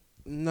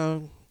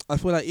 No, I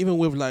feel like even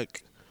with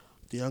like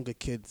the younger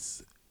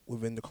kids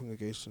within the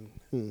congregation,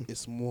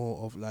 it's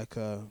more of like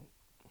a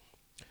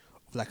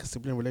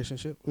sibling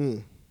relationship,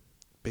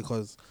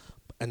 because,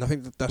 and I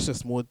think that's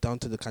just more down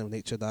to the kind of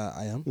nature that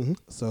I am. Mm-hmm.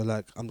 So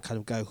like I'm the kind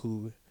of guy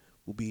who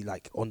will be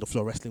like on the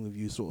floor wrestling with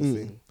you, sort of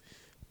thing.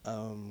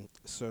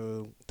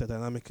 So the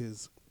dynamic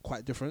is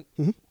quite different.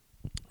 Mhm.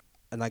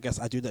 And I guess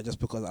I do that just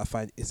because I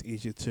find it's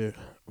easier to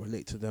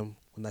relate to them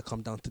when I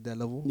come down to their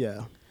level,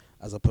 Yeah.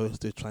 as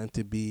opposed to trying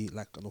to be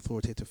like an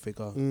authoritative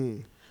figure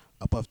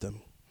above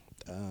them.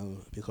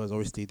 Because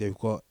obviously they've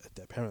got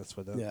their parents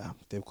for them. Yeah.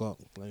 They've got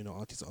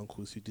aunties and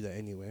uncles who do that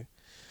anyway.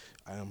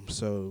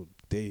 So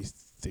they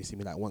see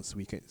me like once a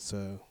week.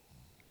 So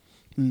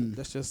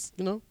let's just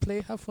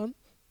play, have fun.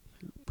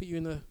 Put you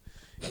in a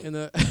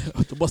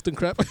the Boston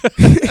crab,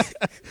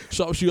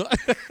 sharpshooter.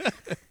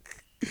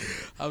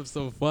 Have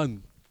some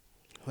fun.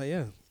 But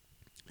yeah,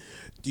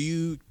 do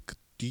you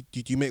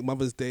make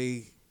Mother's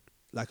Day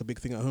like a big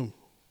thing at home?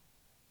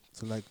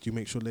 So like, do you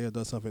make sure Leia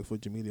does something for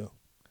Jamelia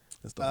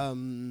and stuff?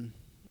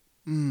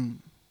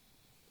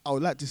 I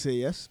would like to say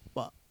yes,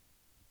 but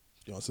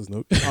The answer's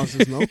no.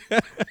 answer's no.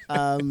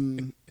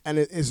 And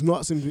it's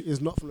not simply,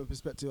 it's not from the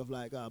perspective of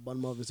like bun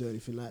mothers or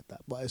anything like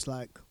that, but it's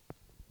like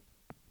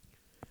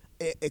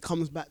it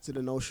comes back to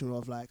the notion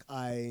of like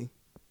I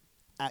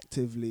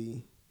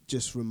actively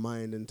just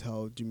remind and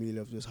tell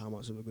Jamelia of just how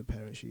much of a good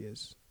parent she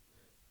is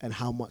and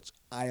how much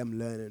I am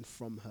learning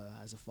from her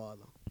as a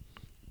father.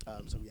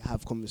 So we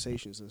have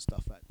conversations and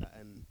stuff like that,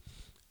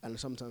 and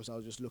sometimes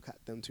I'll just look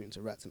at them to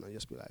interact and I'll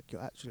just be like,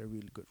 you're actually a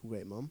really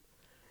great mum.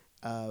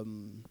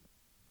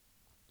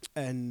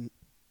 And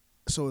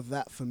so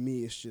that for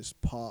me is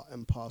just part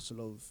and parcel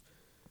of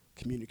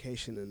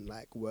communication and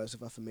like words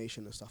of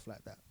affirmation and stuff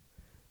like that.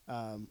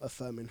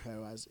 Affirming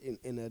her as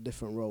in her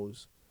different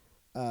roles.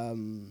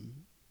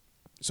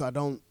 So I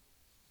don't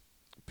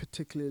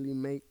particularly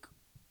make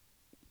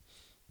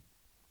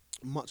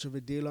much of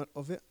a deal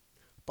of it,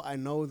 but I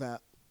know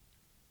that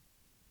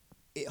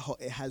it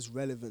has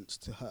relevance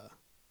to her,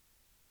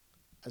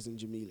 as in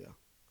Jamelia.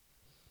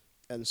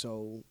 And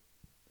so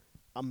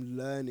I'm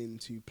learning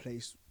to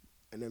place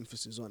an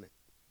emphasis on it.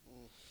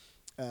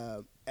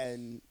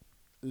 And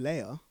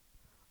Leia,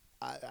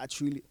 I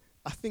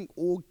think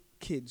all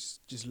kids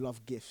just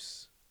love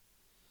gifts.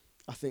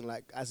 I think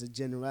like as a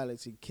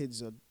generality,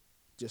 kids are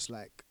just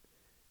like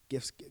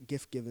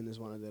gift giving is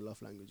one of their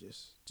love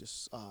languages.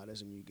 Just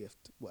there's a new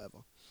gift, whatever.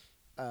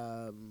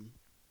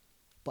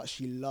 But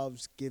she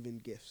loves giving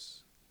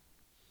gifts.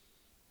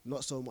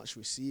 Not so much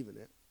receiving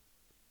it,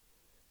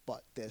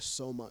 but there's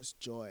so much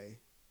joy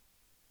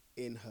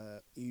in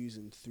her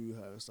oozing through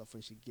her and stuff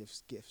when she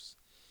gives gifts.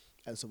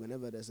 And so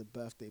whenever there's a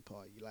birthday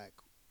party, like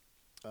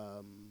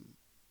our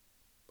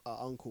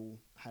uncle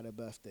had a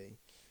birthday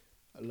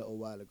a little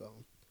while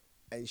ago,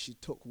 and she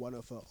took one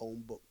of her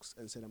own books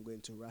and said, I'm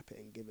going to wrap it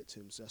and give it to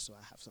him just so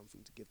I have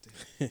something to give to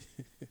him.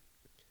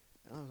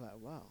 And I was like,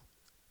 wow.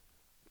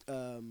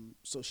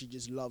 So she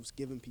just loves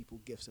giving people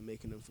gifts and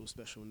making them feel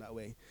special in that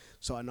way.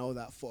 So I know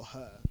that for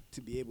her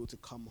to be able to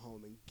come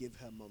home and give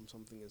her mum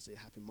something and say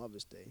Happy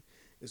Mother's Day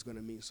is going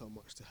to mean so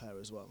much to her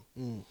as well.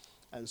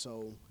 And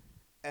so,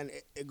 and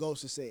it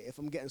goes to say, if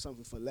I'm getting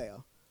something for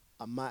Leia,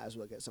 I might as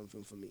well get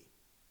something for me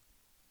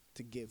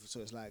to give.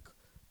 So it's like,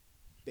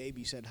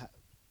 baby said,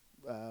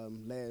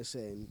 Leia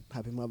saying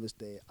Happy Mother's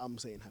Day, I'm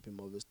saying Happy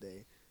Mother's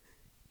Day,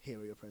 here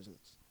are your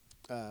presents.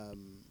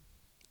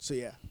 So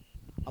yeah,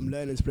 I'm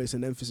learning to place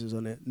an emphasis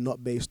on it,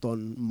 not based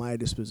on my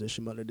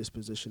disposition, but the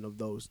disposition of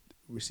those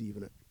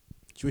receiving it.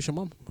 Do you wish your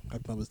mum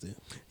Happy Mother's Day?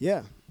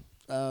 Yeah.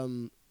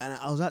 And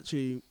I was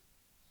actually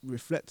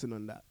reflecting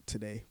on that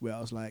today, where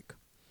I was like,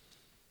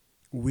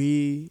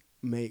 we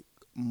make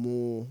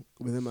more,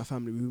 within my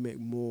family, we make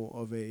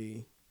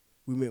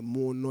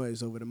more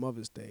noise over the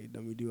Mother's Day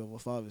than we do over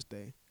Father's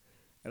Day.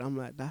 And I'm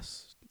like,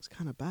 that's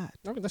kind of bad.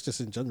 I think that's just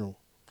in general.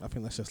 I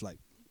think that's just like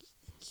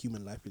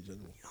human life in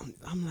general.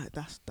 I'm like,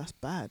 that's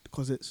bad,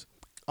 because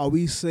are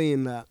we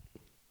saying that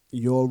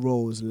your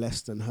role is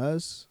less than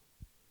hers,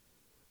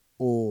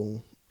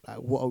 or like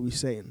what are we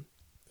saying?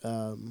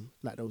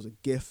 Like there was a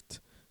gift,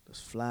 there's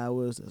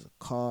flowers, there's a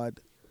card.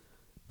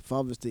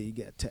 Father's Day you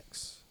get a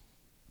text.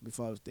 Happy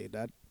Father's Day,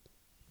 Dad.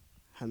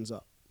 Hands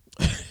up,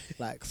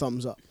 like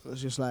thumbs up.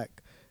 It's just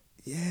like,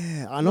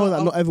 yeah, I know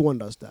that not everyone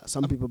does that.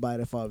 Some people buy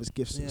their fathers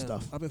gifts and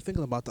stuff. I've been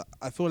thinking about that.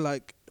 I feel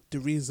like the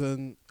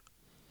reason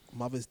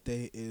Mother's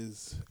Day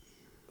is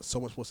so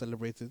much more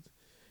celebrated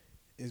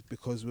is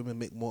because women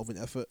make more of an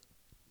effort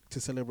to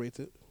celebrate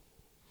it.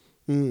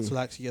 So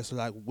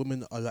like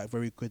women are like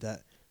very good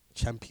at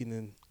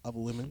championing other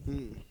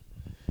women.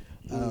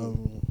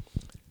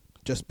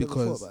 Just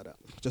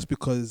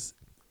because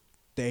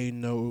they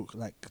know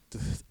like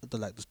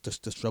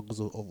the struggles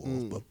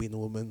of being a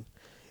woman,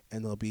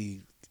 and there'll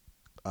be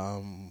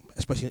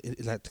especially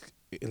in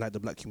the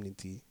black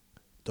community,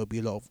 there'll be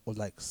a lot of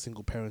like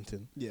single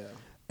parenting. Yeah.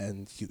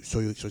 And so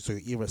you're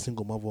either a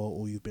single mother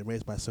or you've been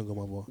raised by a single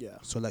mother. Yeah.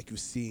 So like you've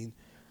seen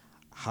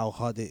how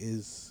hard it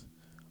is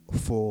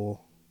for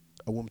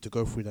a woman to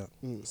go through that.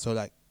 So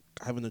like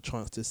having a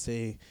chance to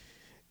say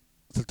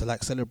to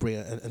like celebrate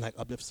and like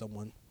uplift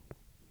someone.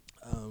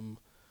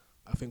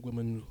 I think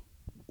women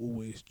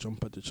always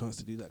jump at the chance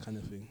to do that kind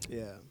of thing.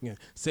 Yeah. Yeah.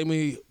 Same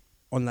way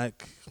on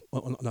like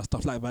on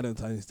stuff like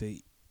Valentine's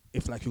Day,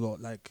 if like you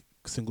got like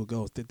single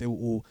girls, they will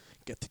all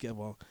get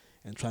together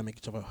and try and make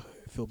each other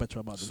feel better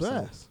about Swear.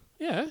 themselves.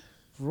 Yeah,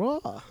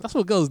 Raw. that's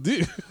what girls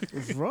do.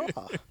 Raw.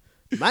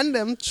 Man,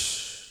 them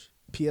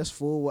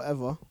PS4,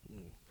 whatever.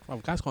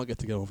 Guys can't get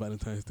together on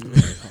Valentine's Day.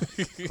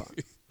 Well,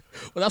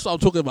 that's what I'm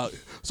talking about.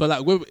 So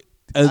like,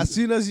 as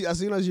soon as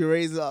you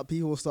raise it up,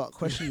 people start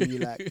questioning you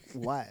like,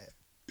 why?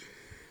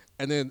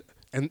 And then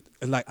and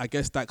like I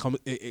guess that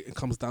it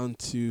comes down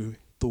to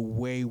the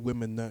way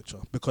women nurture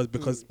because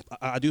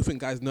I do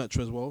think guys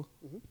nurture as well,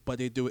 but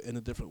they do it in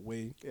a different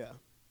way. Yeah.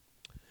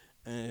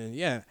 And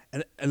yeah,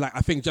 and like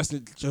I think just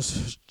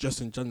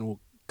in general,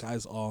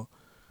 guys are,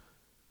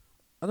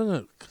 I don't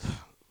know, I'm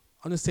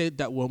gonna say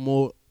that we're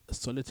more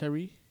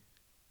solitary.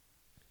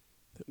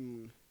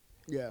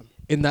 Yeah.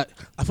 In that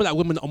I feel like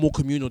women are more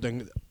communal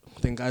than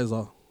guys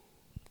are.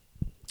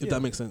 If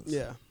that makes sense.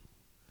 Yeah.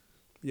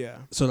 Yeah.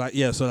 So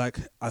like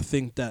I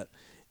think that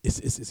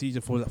it's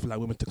easier for like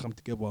women to come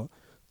together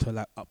to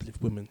like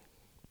uplift women.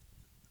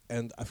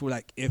 And I feel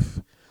like if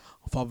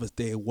Father's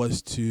Day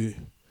was to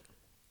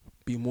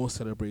be more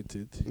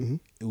celebrated,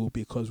 it will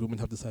be because women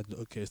have decided,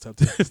 okay, it's time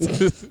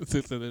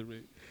to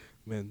celebrate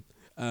men.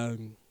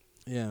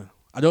 Yeah,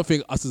 I don't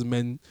think us as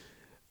men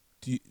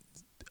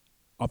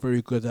are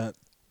very good at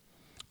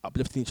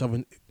uplifting each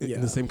other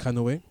in the same kind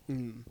of way.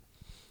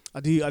 I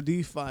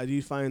do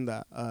find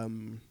that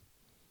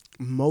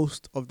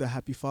most of the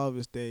Happy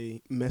Father's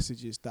Day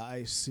messages that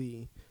I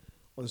see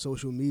on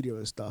social media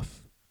and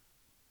stuff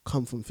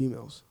come from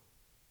females.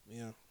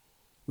 Yeah,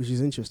 which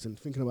is interesting.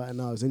 Thinking about it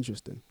now is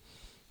interesting.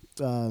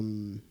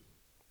 And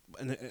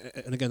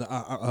again,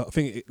 I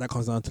think that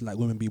comes down to like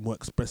women being more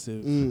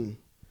expressive. And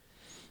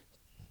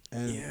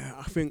yeah,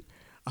 I think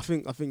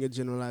your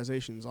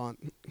generalizations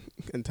aren't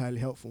entirely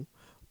helpful,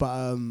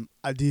 but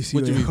I do see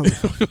where you're coming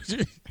from.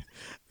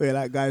 Where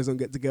like guys don't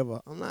get together.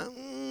 I'm like,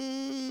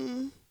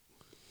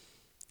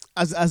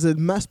 as a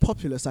mass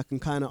populace, I can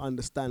kind of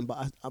understand,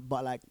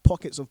 but like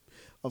pockets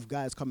of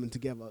guys coming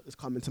together is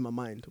coming to my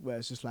mind, where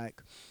it's just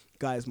like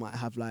guys might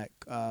have like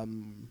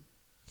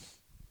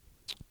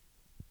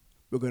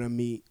we're gonna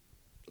meet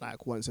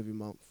like once every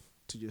month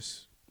to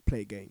just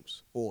play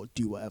games or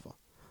do whatever.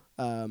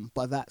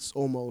 But that's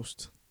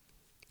almost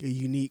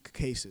unique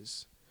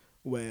cases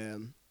where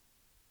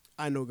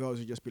I know girls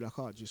would just be like,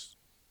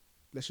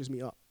 let's just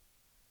meet up.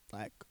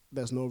 Like,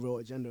 there's no real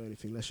agenda or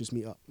anything. Let's just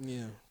meet up.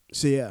 yeah.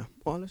 So yeah,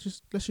 let's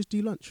just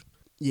do lunch.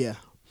 Yeah,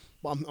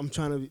 but I'm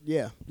trying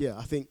to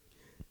I think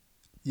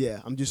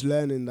I'm just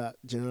learning that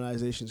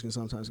generalizations can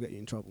sometimes get you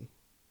in trouble,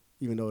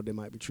 even though they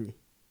might be true.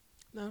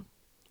 No.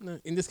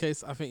 In this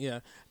case, I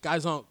think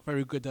guys aren't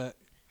very good at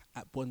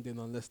bonding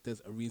unless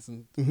there's a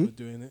reason for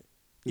doing it.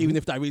 Even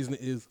if that reason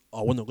is,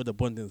 we're not good at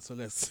bonding, so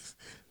let's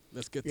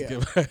get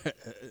together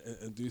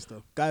and do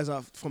stuff. Guys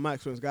are, from my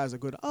experience, guys are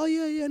good. Oh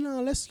yeah,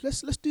 no, let's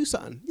do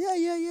something.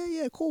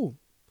 Yeah, cool.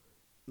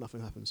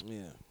 Nothing happens.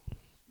 Yeah.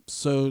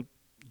 So,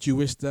 do you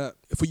wish that,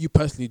 for you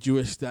personally,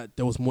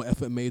 there was more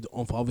effort made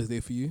on Father's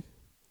Day for you?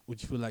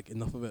 Would you feel like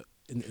enough of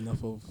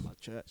my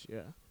church?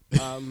 Yeah.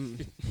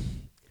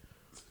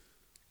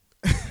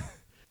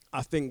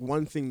 I think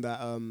one thing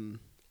that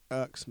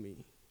irks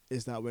me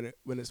is that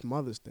when it's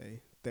Mother's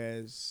Day,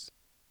 there's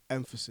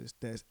emphasis,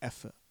 there's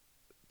effort,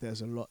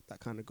 there's a lot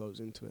that kind of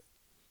goes into it.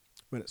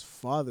 When it's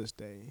Father's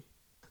Day,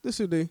 this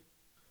will do.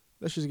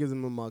 Let's just give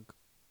them a mug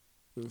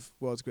with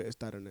World's Greatest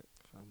Dad on it.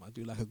 I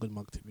do like a good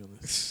mug, to be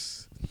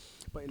honest.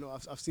 But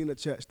I've seen a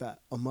church that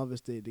on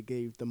Mother's Day they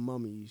gave the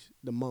mums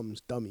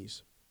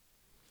dummies.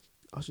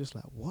 I was just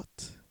like,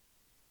 what?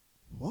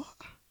 What?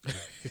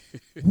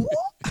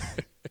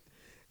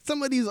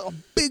 Some of these are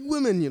big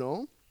women,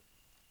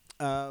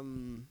 Yeah.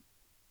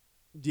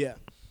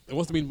 And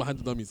what's the meaning behind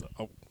the dummies? I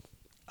don't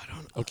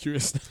know. I'm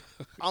curious.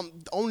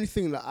 The only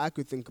thing that I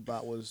could think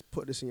about was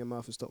put this in your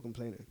mouth and stop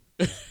complaining.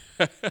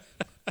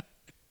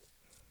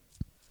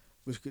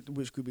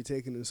 which could be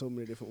taken in so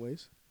many different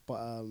ways.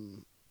 But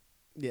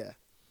yeah.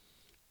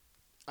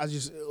 It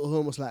was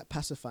almost like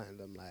pacifying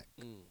them, like.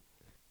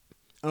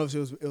 And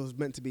obviously it was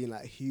meant to be in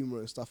like humor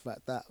and stuff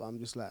like that. But I'm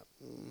just like,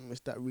 is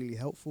that really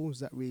helpful? Is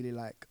that really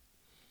like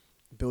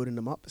building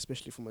them up,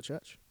 especially from a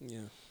church?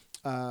 Yeah.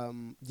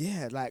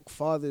 Yeah, like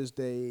Father's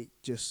Day,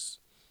 just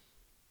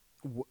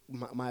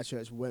my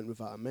church went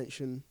without a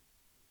mention.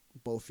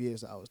 Both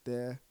years that I was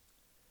there,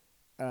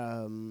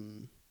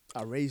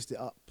 I raised it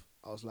up.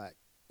 I was like,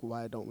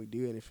 why don't we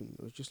do anything?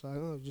 It was just like,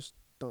 just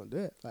don't do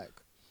it. Like,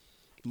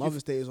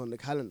 Mother's Day is on the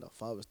calendar.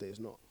 Father's Day is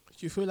not.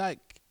 Do you feel like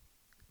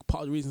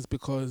part of the reason is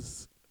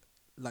because,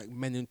 like,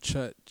 men in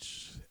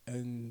church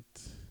and,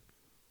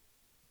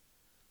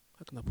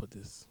 how can I put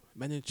this?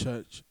 Men in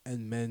church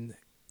and men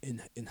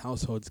in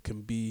households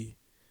can be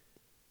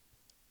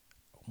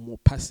more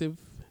passive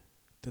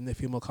than their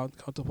female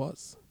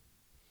counterparts?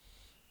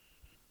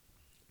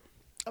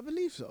 I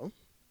believe so.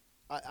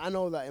 I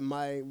know that in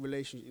my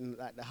relationship, in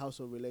like the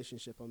household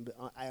relationship,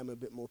 I am a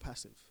bit more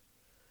passive.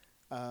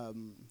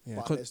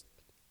 But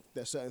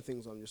there's certain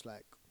things I'm just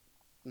like,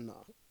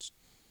 no, it's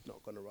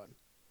not gonna run.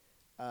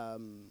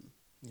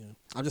 Yeah,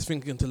 I'm just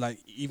thinking to like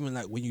even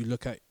like when you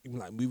look at even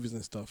like movies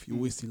and stuff, you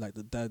always see like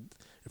the dad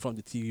in front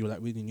of the TV or like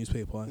reading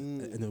newspaper,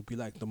 and it'll be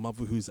like the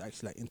mother who's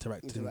actually like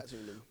interacting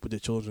with the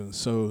children.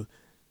 So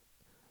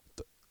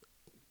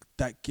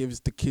that gives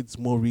the kids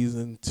more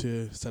reason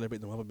to celebrate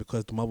the mother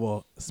because the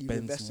mother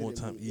spends more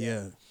time.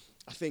 Yeah.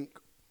 I think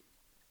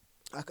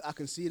I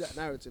can see that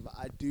narrative.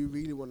 I do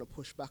really want to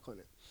push back on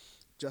it,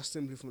 just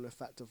simply from the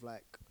fact of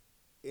like,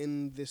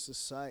 in this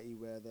society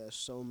where there's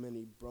so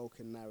many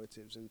broken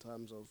narratives in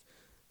terms of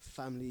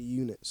family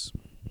units,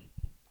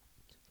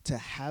 to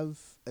have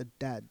a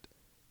dad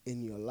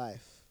in your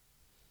life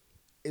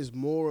is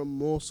more and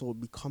more so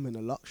becoming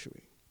a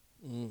luxury.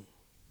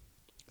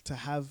 To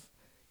have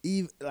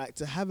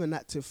to have an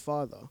active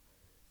father,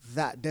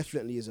 that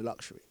definitely is a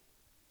luxury.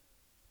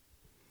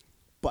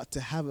 But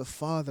to have a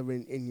father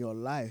in your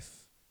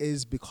life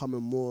is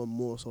becoming more and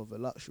more sort of a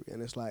luxury.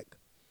 And it's like,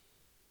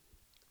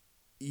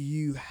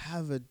 you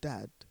have a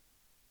dad,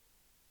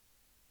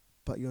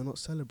 but you're not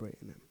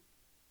celebrating him.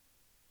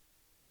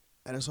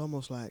 And it's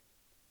almost like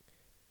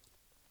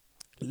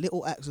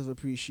little acts of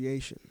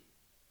appreciation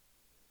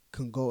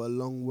can go a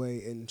long way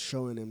in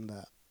showing him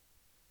that,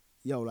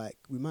 yo, like,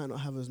 we might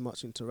not have as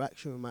much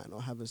interaction, we might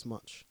not have as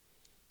much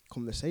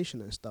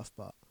conversation and stuff,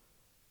 but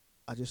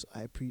I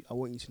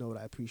want you to know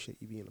that I appreciate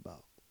you being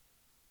about.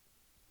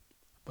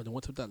 But then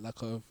what if that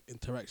lack of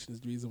interaction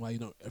is the reason why you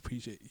don't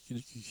appreciate,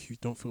 you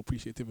don't feel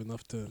appreciative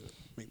enough to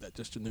make that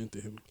gesture known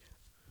to him?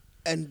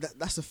 And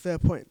that's a fair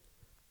point.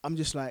 I'm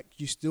just like,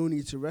 you still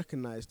need to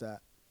recognize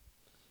that.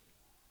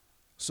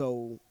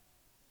 So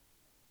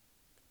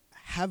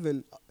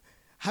having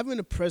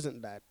a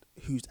present dad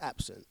who's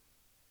absent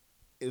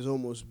is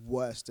almost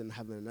worse than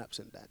having an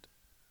absent dad.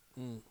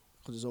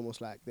 Because it's almost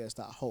like there's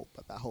that hope,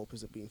 but that hope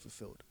isn't being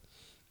fulfilled.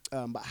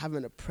 But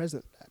having a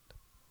present dad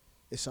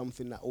is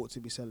something that ought to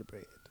be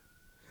celebrated.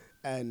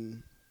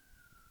 And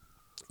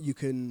you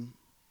can,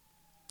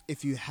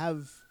 if you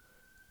have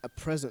a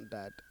present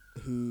dad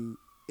who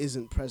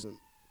isn't present,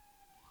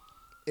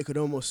 it could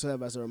almost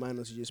serve as a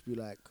reminder to just be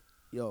like,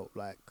 yo,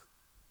 like,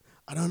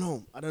 I don't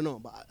know,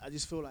 but I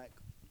just feel like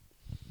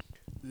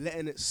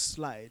letting it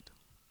slide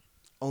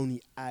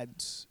only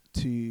adds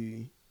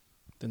to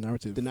the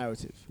narrative.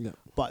 Yeah.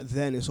 But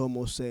then it's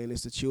almost saying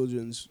it's the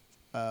children's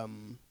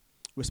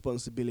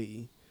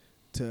responsibility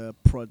to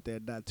prod their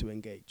dad to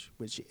engage,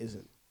 which it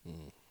isn't.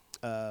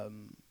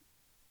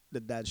 The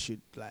dad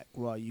should, like,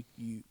 well, you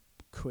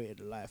created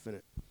a life,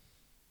 innit?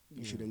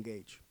 You should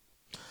engage.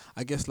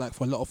 I guess, like,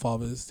 for a lot of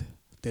fathers,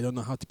 they don't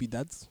know how to be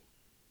dads.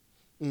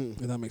 If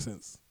that makes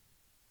sense.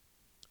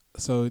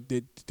 So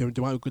they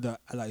might be good at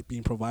like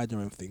being provider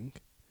and everything,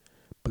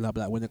 but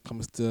like when it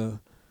comes to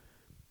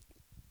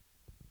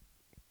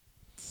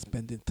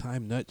spending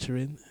time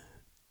nurturing,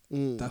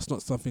 that's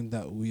not something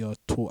that we are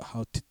taught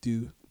how to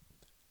do,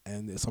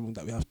 and it's something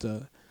that we have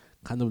to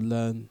kind of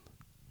learn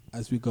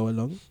as we go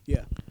along.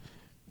 Yeah.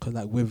 Because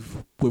like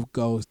with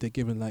girls, they're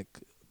given like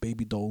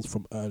baby dolls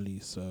from early,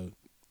 so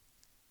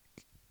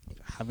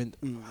having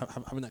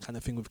that kind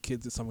of thing with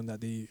kids is something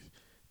that they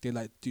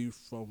like do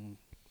from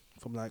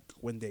like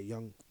when they're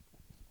young.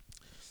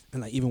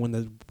 And like even when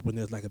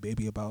there's like a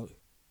baby about,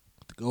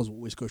 the girls will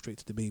always go straight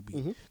to the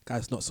baby.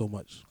 Guys, not so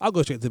much. I'll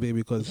go straight to the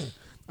baby because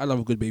I love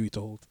a good baby to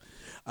hold.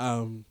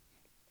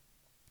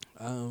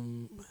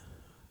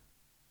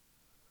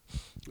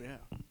 Yeah.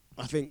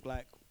 I think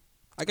like,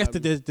 I guess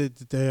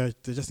there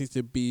just needs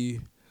to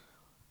be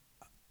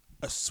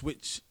a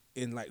switch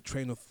in like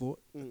train of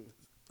thought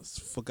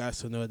for guys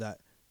to know that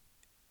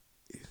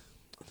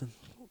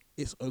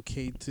it's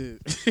okay to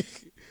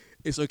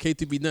it's okay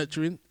to be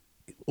nurturing,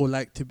 or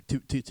like to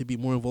be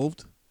more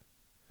involved.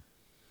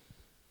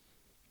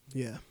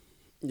 Yeah.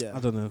 I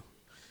don't know.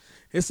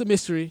 It's a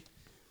mystery.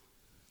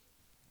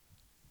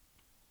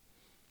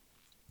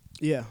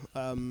 Yeah.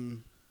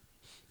 We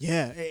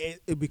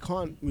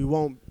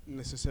won't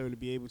necessarily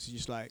be able to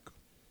just like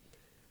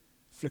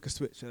flick a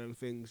switch and then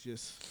things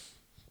just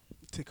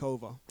tick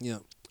over. Yeah.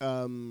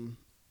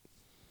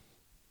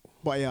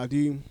 But yeah, I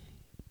do.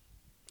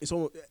 It's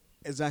almost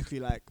exactly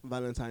like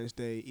Valentine's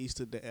Day,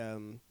 Easter Day,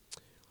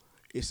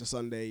 Easter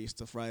Sunday,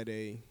 Easter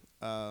Friday,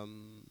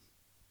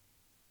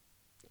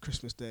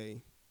 Christmas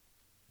Day,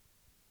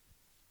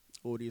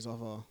 all these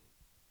other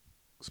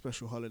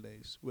special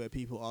holidays where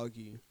people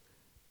argue,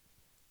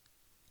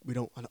 I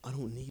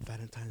don't need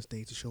Valentine's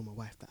Day to show my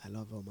wife that I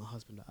love her, my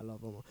husband that I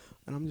love her.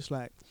 And I'm just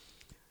like,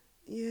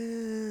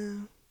 yeah,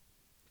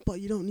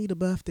 but you don't need a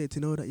birthday to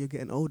know that you're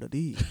getting older, do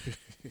you?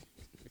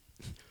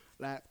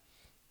 Like,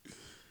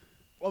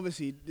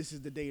 obviously, this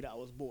is the day that I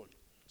was born,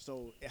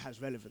 so it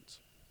has relevance.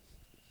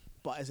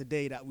 But it's a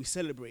day that we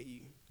celebrate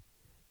you,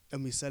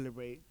 and we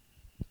celebrate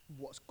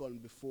what's gone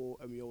before,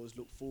 and we always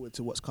look forward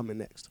to what's coming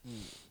next.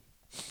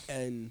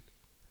 And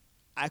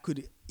I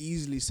could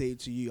easily say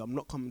to you, I'm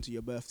not coming to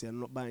your birthday, I'm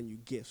not buying you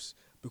gifts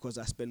because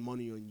I spend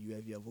money on you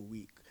every other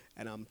week,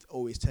 and I'm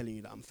always telling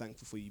you that I'm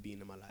thankful for you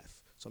being in my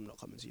life, so I'm not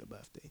coming to your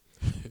birthday.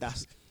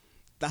 That's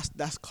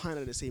kind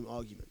of the same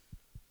argument.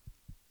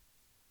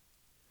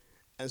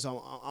 And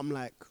so I'm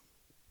like,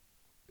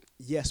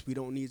 yes, we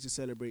don't need to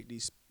celebrate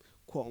these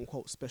quote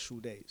unquote special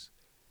days,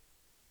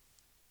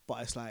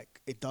 but it's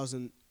like it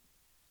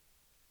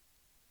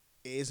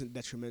isn't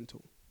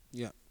detrimental.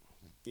 Yeah.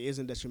 It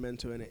isn't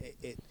detrimental, and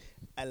it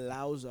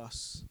allows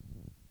us,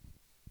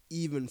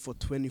 even for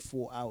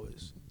 24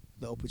 hours,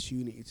 the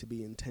opportunity to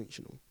be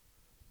intentional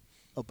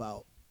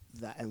about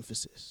that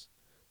emphasis.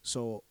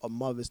 So on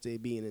Mother's Day,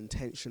 being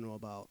intentional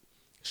about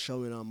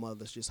showing our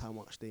mothers just how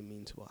much they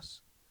mean to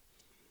us.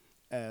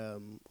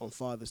 On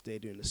Father's Day,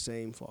 doing the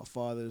same for our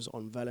fathers.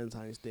 On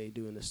Valentine's Day,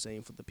 doing the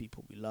same for the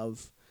people we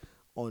love.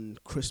 On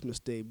Christmas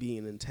Day,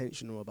 being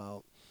intentional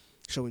about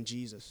showing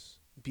Jesus,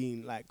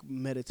 being like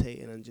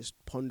meditating and just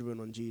pondering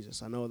on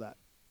Jesus. I know that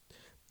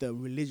the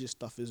religious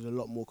stuff is a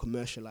lot more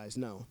commercialized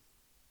now,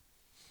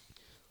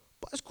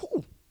 but it's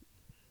cool.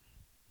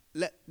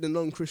 Let the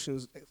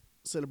non-Christians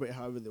celebrate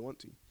however they want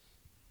to.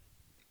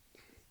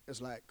 It's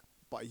like,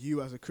 but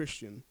you as a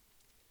Christian,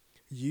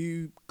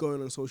 you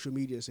going on social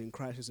media saying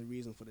Christ is the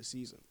reason for the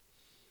season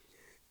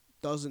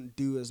doesn't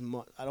do as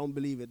much. I don't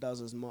believe it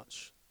does as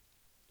much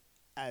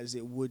as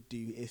it would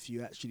do if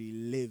you actually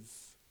live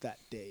that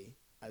day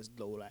as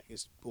though like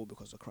it's all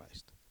because of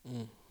Christ.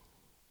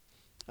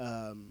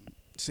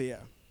 So yeah,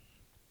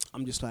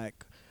 I'm just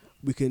like,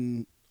 we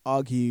can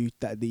argue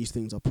that these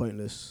things are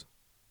pointless,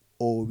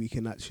 or we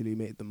can actually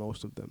make the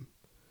most of them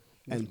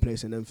and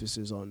place an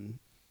emphasis on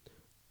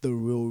the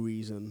real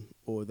reason,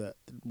 or that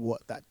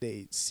what that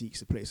day seeks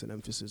to place an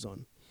emphasis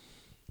on,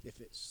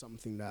 if it's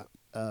something that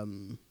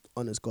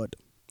honors God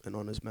and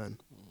honors man.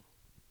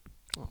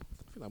 Oh, I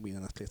think that'll be a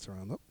nice place to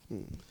round up.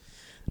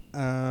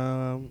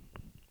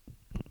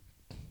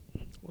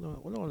 What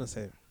do I want to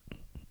say?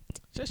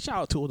 Just shout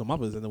out to all the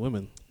mothers and the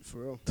women. For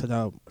real. To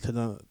the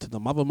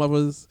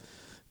mothers,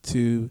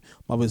 to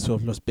mothers who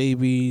have lost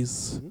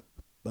babies,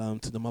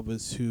 to the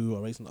mothers who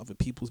are raising other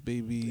people's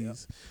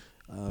babies.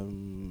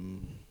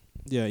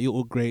 Yeah, you're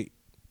all great,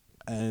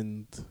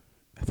 and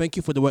thank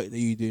you for the work that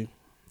you do,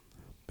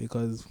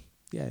 because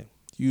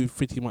you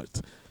pretty much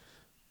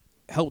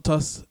helped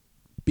us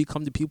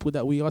become the people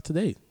that we are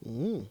today.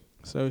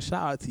 So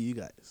shout out to you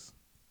guys.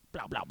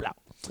 Blah blah blah.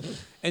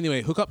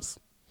 Anyway, hookups.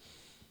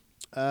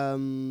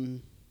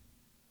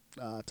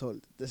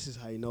 This is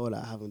how you know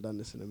that I haven't done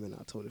this in a minute.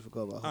 I totally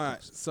forgot about hookups. All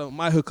right, so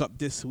my hookup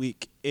this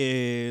week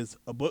is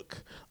a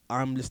book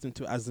I'm listening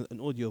to as an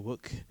audio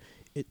book.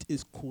 It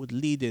is called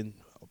Leading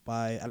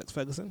by Alex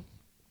Ferguson.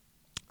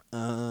 So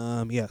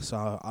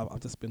I've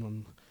just been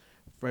on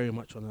very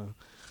much on a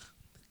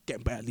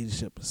getting better at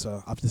leadership.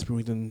 So I've just been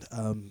reading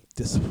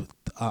this.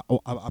 I've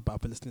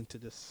been listening to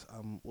this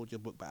audio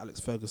book by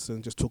Alex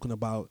Ferguson, just talking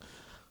about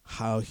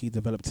how he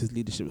developed his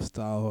leadership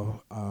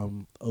style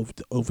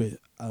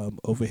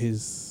over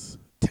his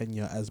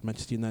tenure as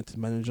Manchester United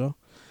manager,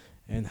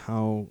 and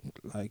how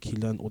like he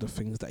learned all the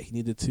things that he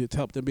needed to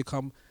help them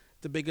become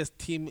the biggest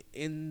team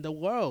in the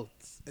world.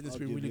 And it's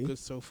been really good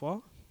so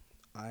far.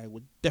 I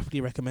would definitely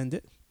recommend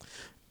it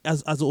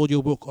as an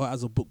audio book or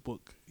as a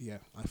book. Yeah,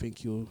 I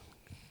think you'll.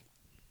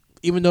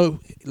 Even though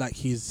like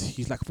he's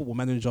like a football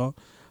manager,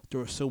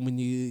 there are so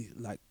many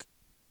like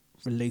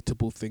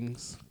relatable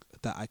things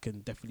that I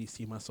can definitely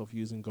see myself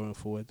using going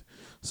forward.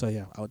 So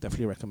yeah, I would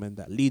definitely recommend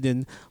that.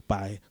 Leading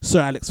by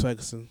Sir Alex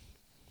Ferguson,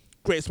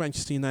 greatest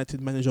Manchester United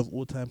manager of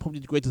all time,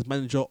 probably the greatest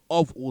manager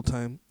of all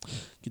time.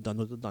 You don't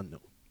know.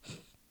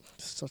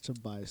 Such a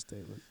biased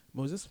statement.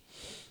 Moses?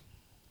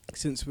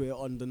 Since we're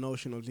on the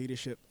notion of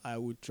leadership, I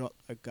would drop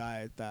a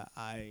guy that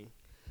I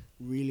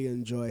really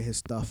enjoy his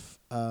stuff.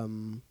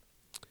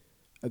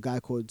 A guy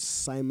called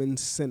Simon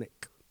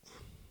Sinek.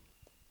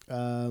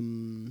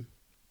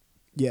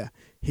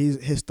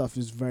 His stuff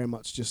is very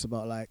much just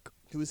about like.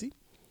 Who is he?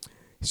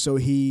 So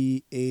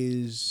he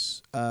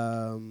is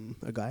a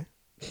guy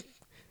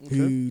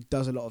who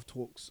does a lot of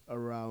talks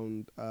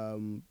around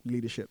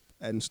leadership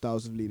and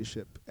styles of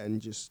leadership and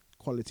just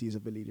qualities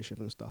of the leadership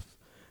and stuff.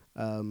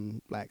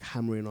 Like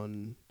hammering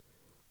on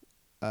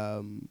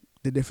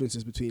the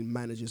differences between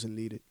managers and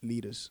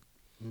leaders.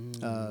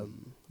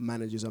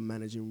 Managers are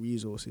managing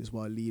resources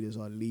while leaders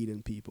are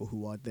leading people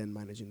who are then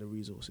managing the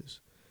resources.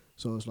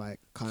 So it's like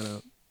kind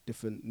of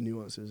different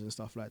nuances and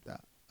stuff like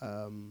that.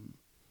 And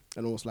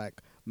almost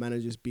like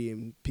managers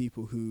being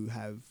people who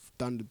have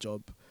done the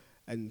job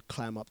and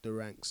climb up the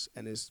ranks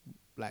and is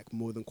like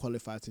more than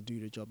qualified to do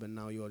the job, and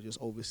now you're just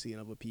overseeing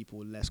other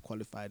people less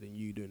qualified than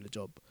you doing the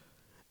job.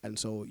 And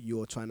so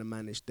you're trying to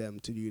manage them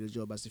to do the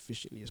job as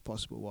efficiently as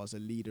possible, whilst a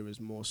leader is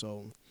more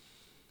so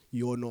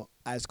you're not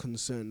as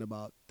concerned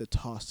about the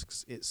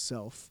tasks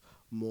itself,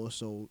 more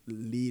so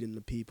leading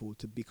the people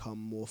to become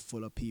more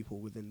fuller people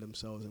within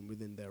themselves and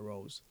within their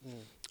roles.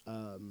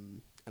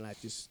 And like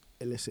just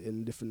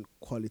eliciting different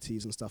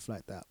qualities and stuff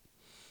like that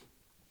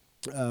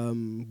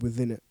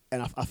within it.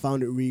 And I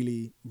found it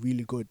really,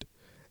 really good.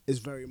 It's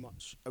very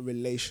much a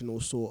relational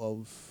sort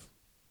of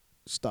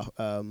stuff,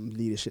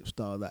 leadership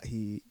style that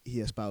he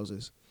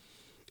espouses.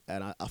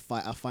 And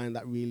I find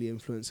that really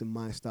influencing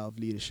my style of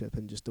leadership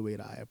and just the way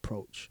that I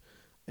approach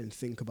and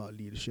think about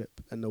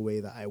leadership and the way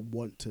that I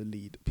want to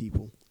lead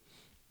people.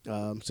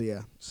 So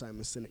yeah,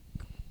 Simon Sinek.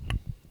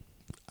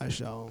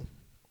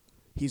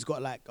 He's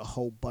got like a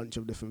whole bunch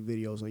of different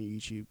videos on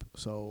YouTube.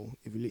 So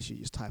if you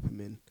literally just type him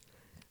in,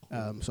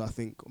 so I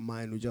think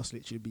mine would just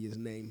literally be his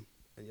name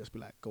and just be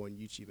like, go on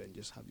YouTube and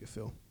just have your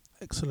fill.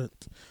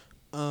 Excellent.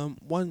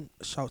 One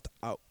shout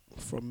out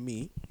from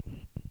me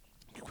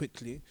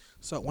quickly.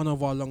 So one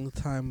of our long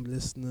time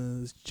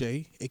listeners,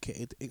 Jay,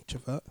 aka the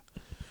Introvert,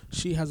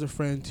 she has a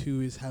friend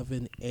who is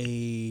having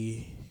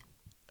a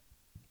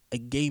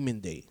gaming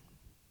day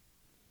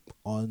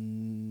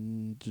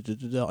on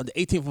the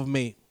 18th of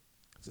May.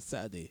 It's a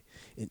Saturday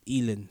in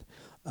Ealing.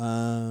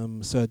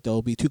 So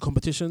there'll be 2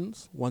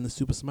 competitions. One is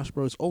Super Smash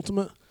Bros.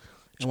 Ultimate,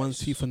 and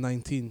one's FIFA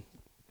 19.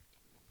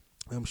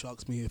 She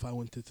asked me if I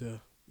wanted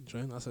to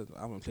join. I said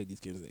I haven't played these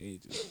games in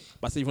ages.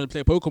 But I said, if you want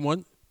to play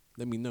Pokemon,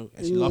 let me know.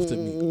 And she laughed at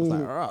me. I was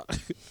like, alright.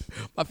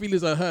 My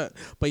feelings are hurt.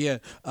 But yeah,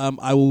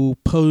 I'll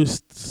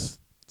post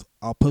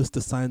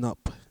the sign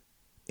up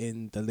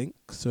in the link.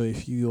 So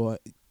if you are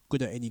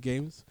good at any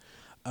games,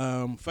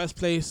 first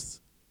place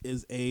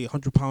is a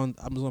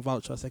 £100 Amazon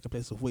voucher. Second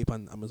place is a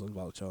 £40 Amazon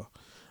voucher.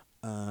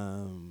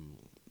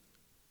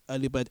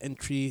 Early bird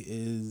entry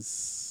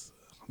is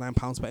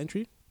 £9 per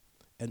entry,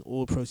 and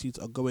all proceeds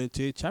are going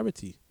to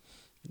charity.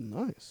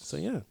 Nice. So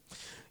yeah,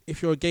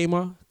 if you're a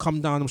gamer,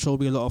 come down. I'm sure it'll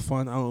be a lot of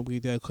fun. I won't be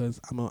there because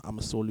I'm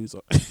a sore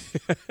loser.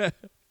 But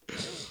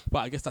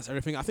I guess that's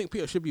everything. I think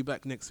Peter should be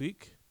back next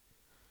week,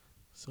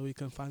 so we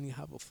can finally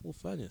have a full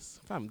furnace.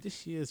 Fam,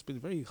 this year has been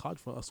very hard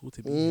for us all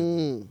to be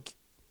here.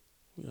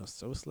 We are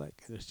so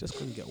slack, and it's just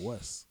going to get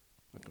worse.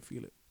 I can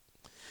feel it.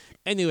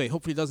 Anyway,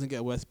 hopefully it doesn't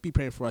get worse. Be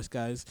praying for us,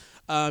 guys.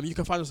 You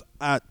can find us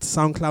at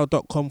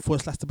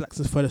soundcloud.com/The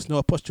Blacksmith Furnace, no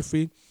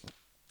apostrophe.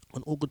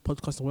 On all good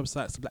podcasting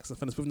websites, The Blacksmith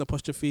Furnace with an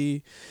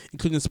apostrophe,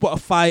 including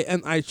Spotify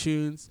and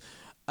iTunes.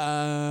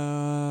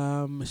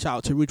 Shout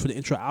out to Rude for the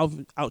intro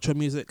outro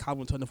music,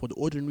 Calvin Turner for the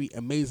ordinary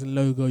amazing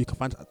logo. You can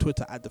find us at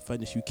Twitter at The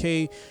Furnace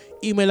UK.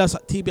 Email us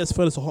at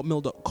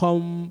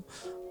tbsfurnace@hotmail.com.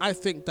 I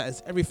think that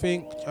is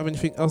everything. Do you have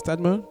anything else to add,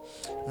 Mo?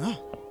 Ah,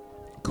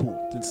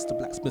 cool. This is The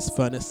Blacksmith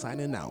Furnace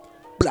signing out.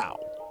 Blow.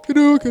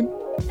 Hadouken.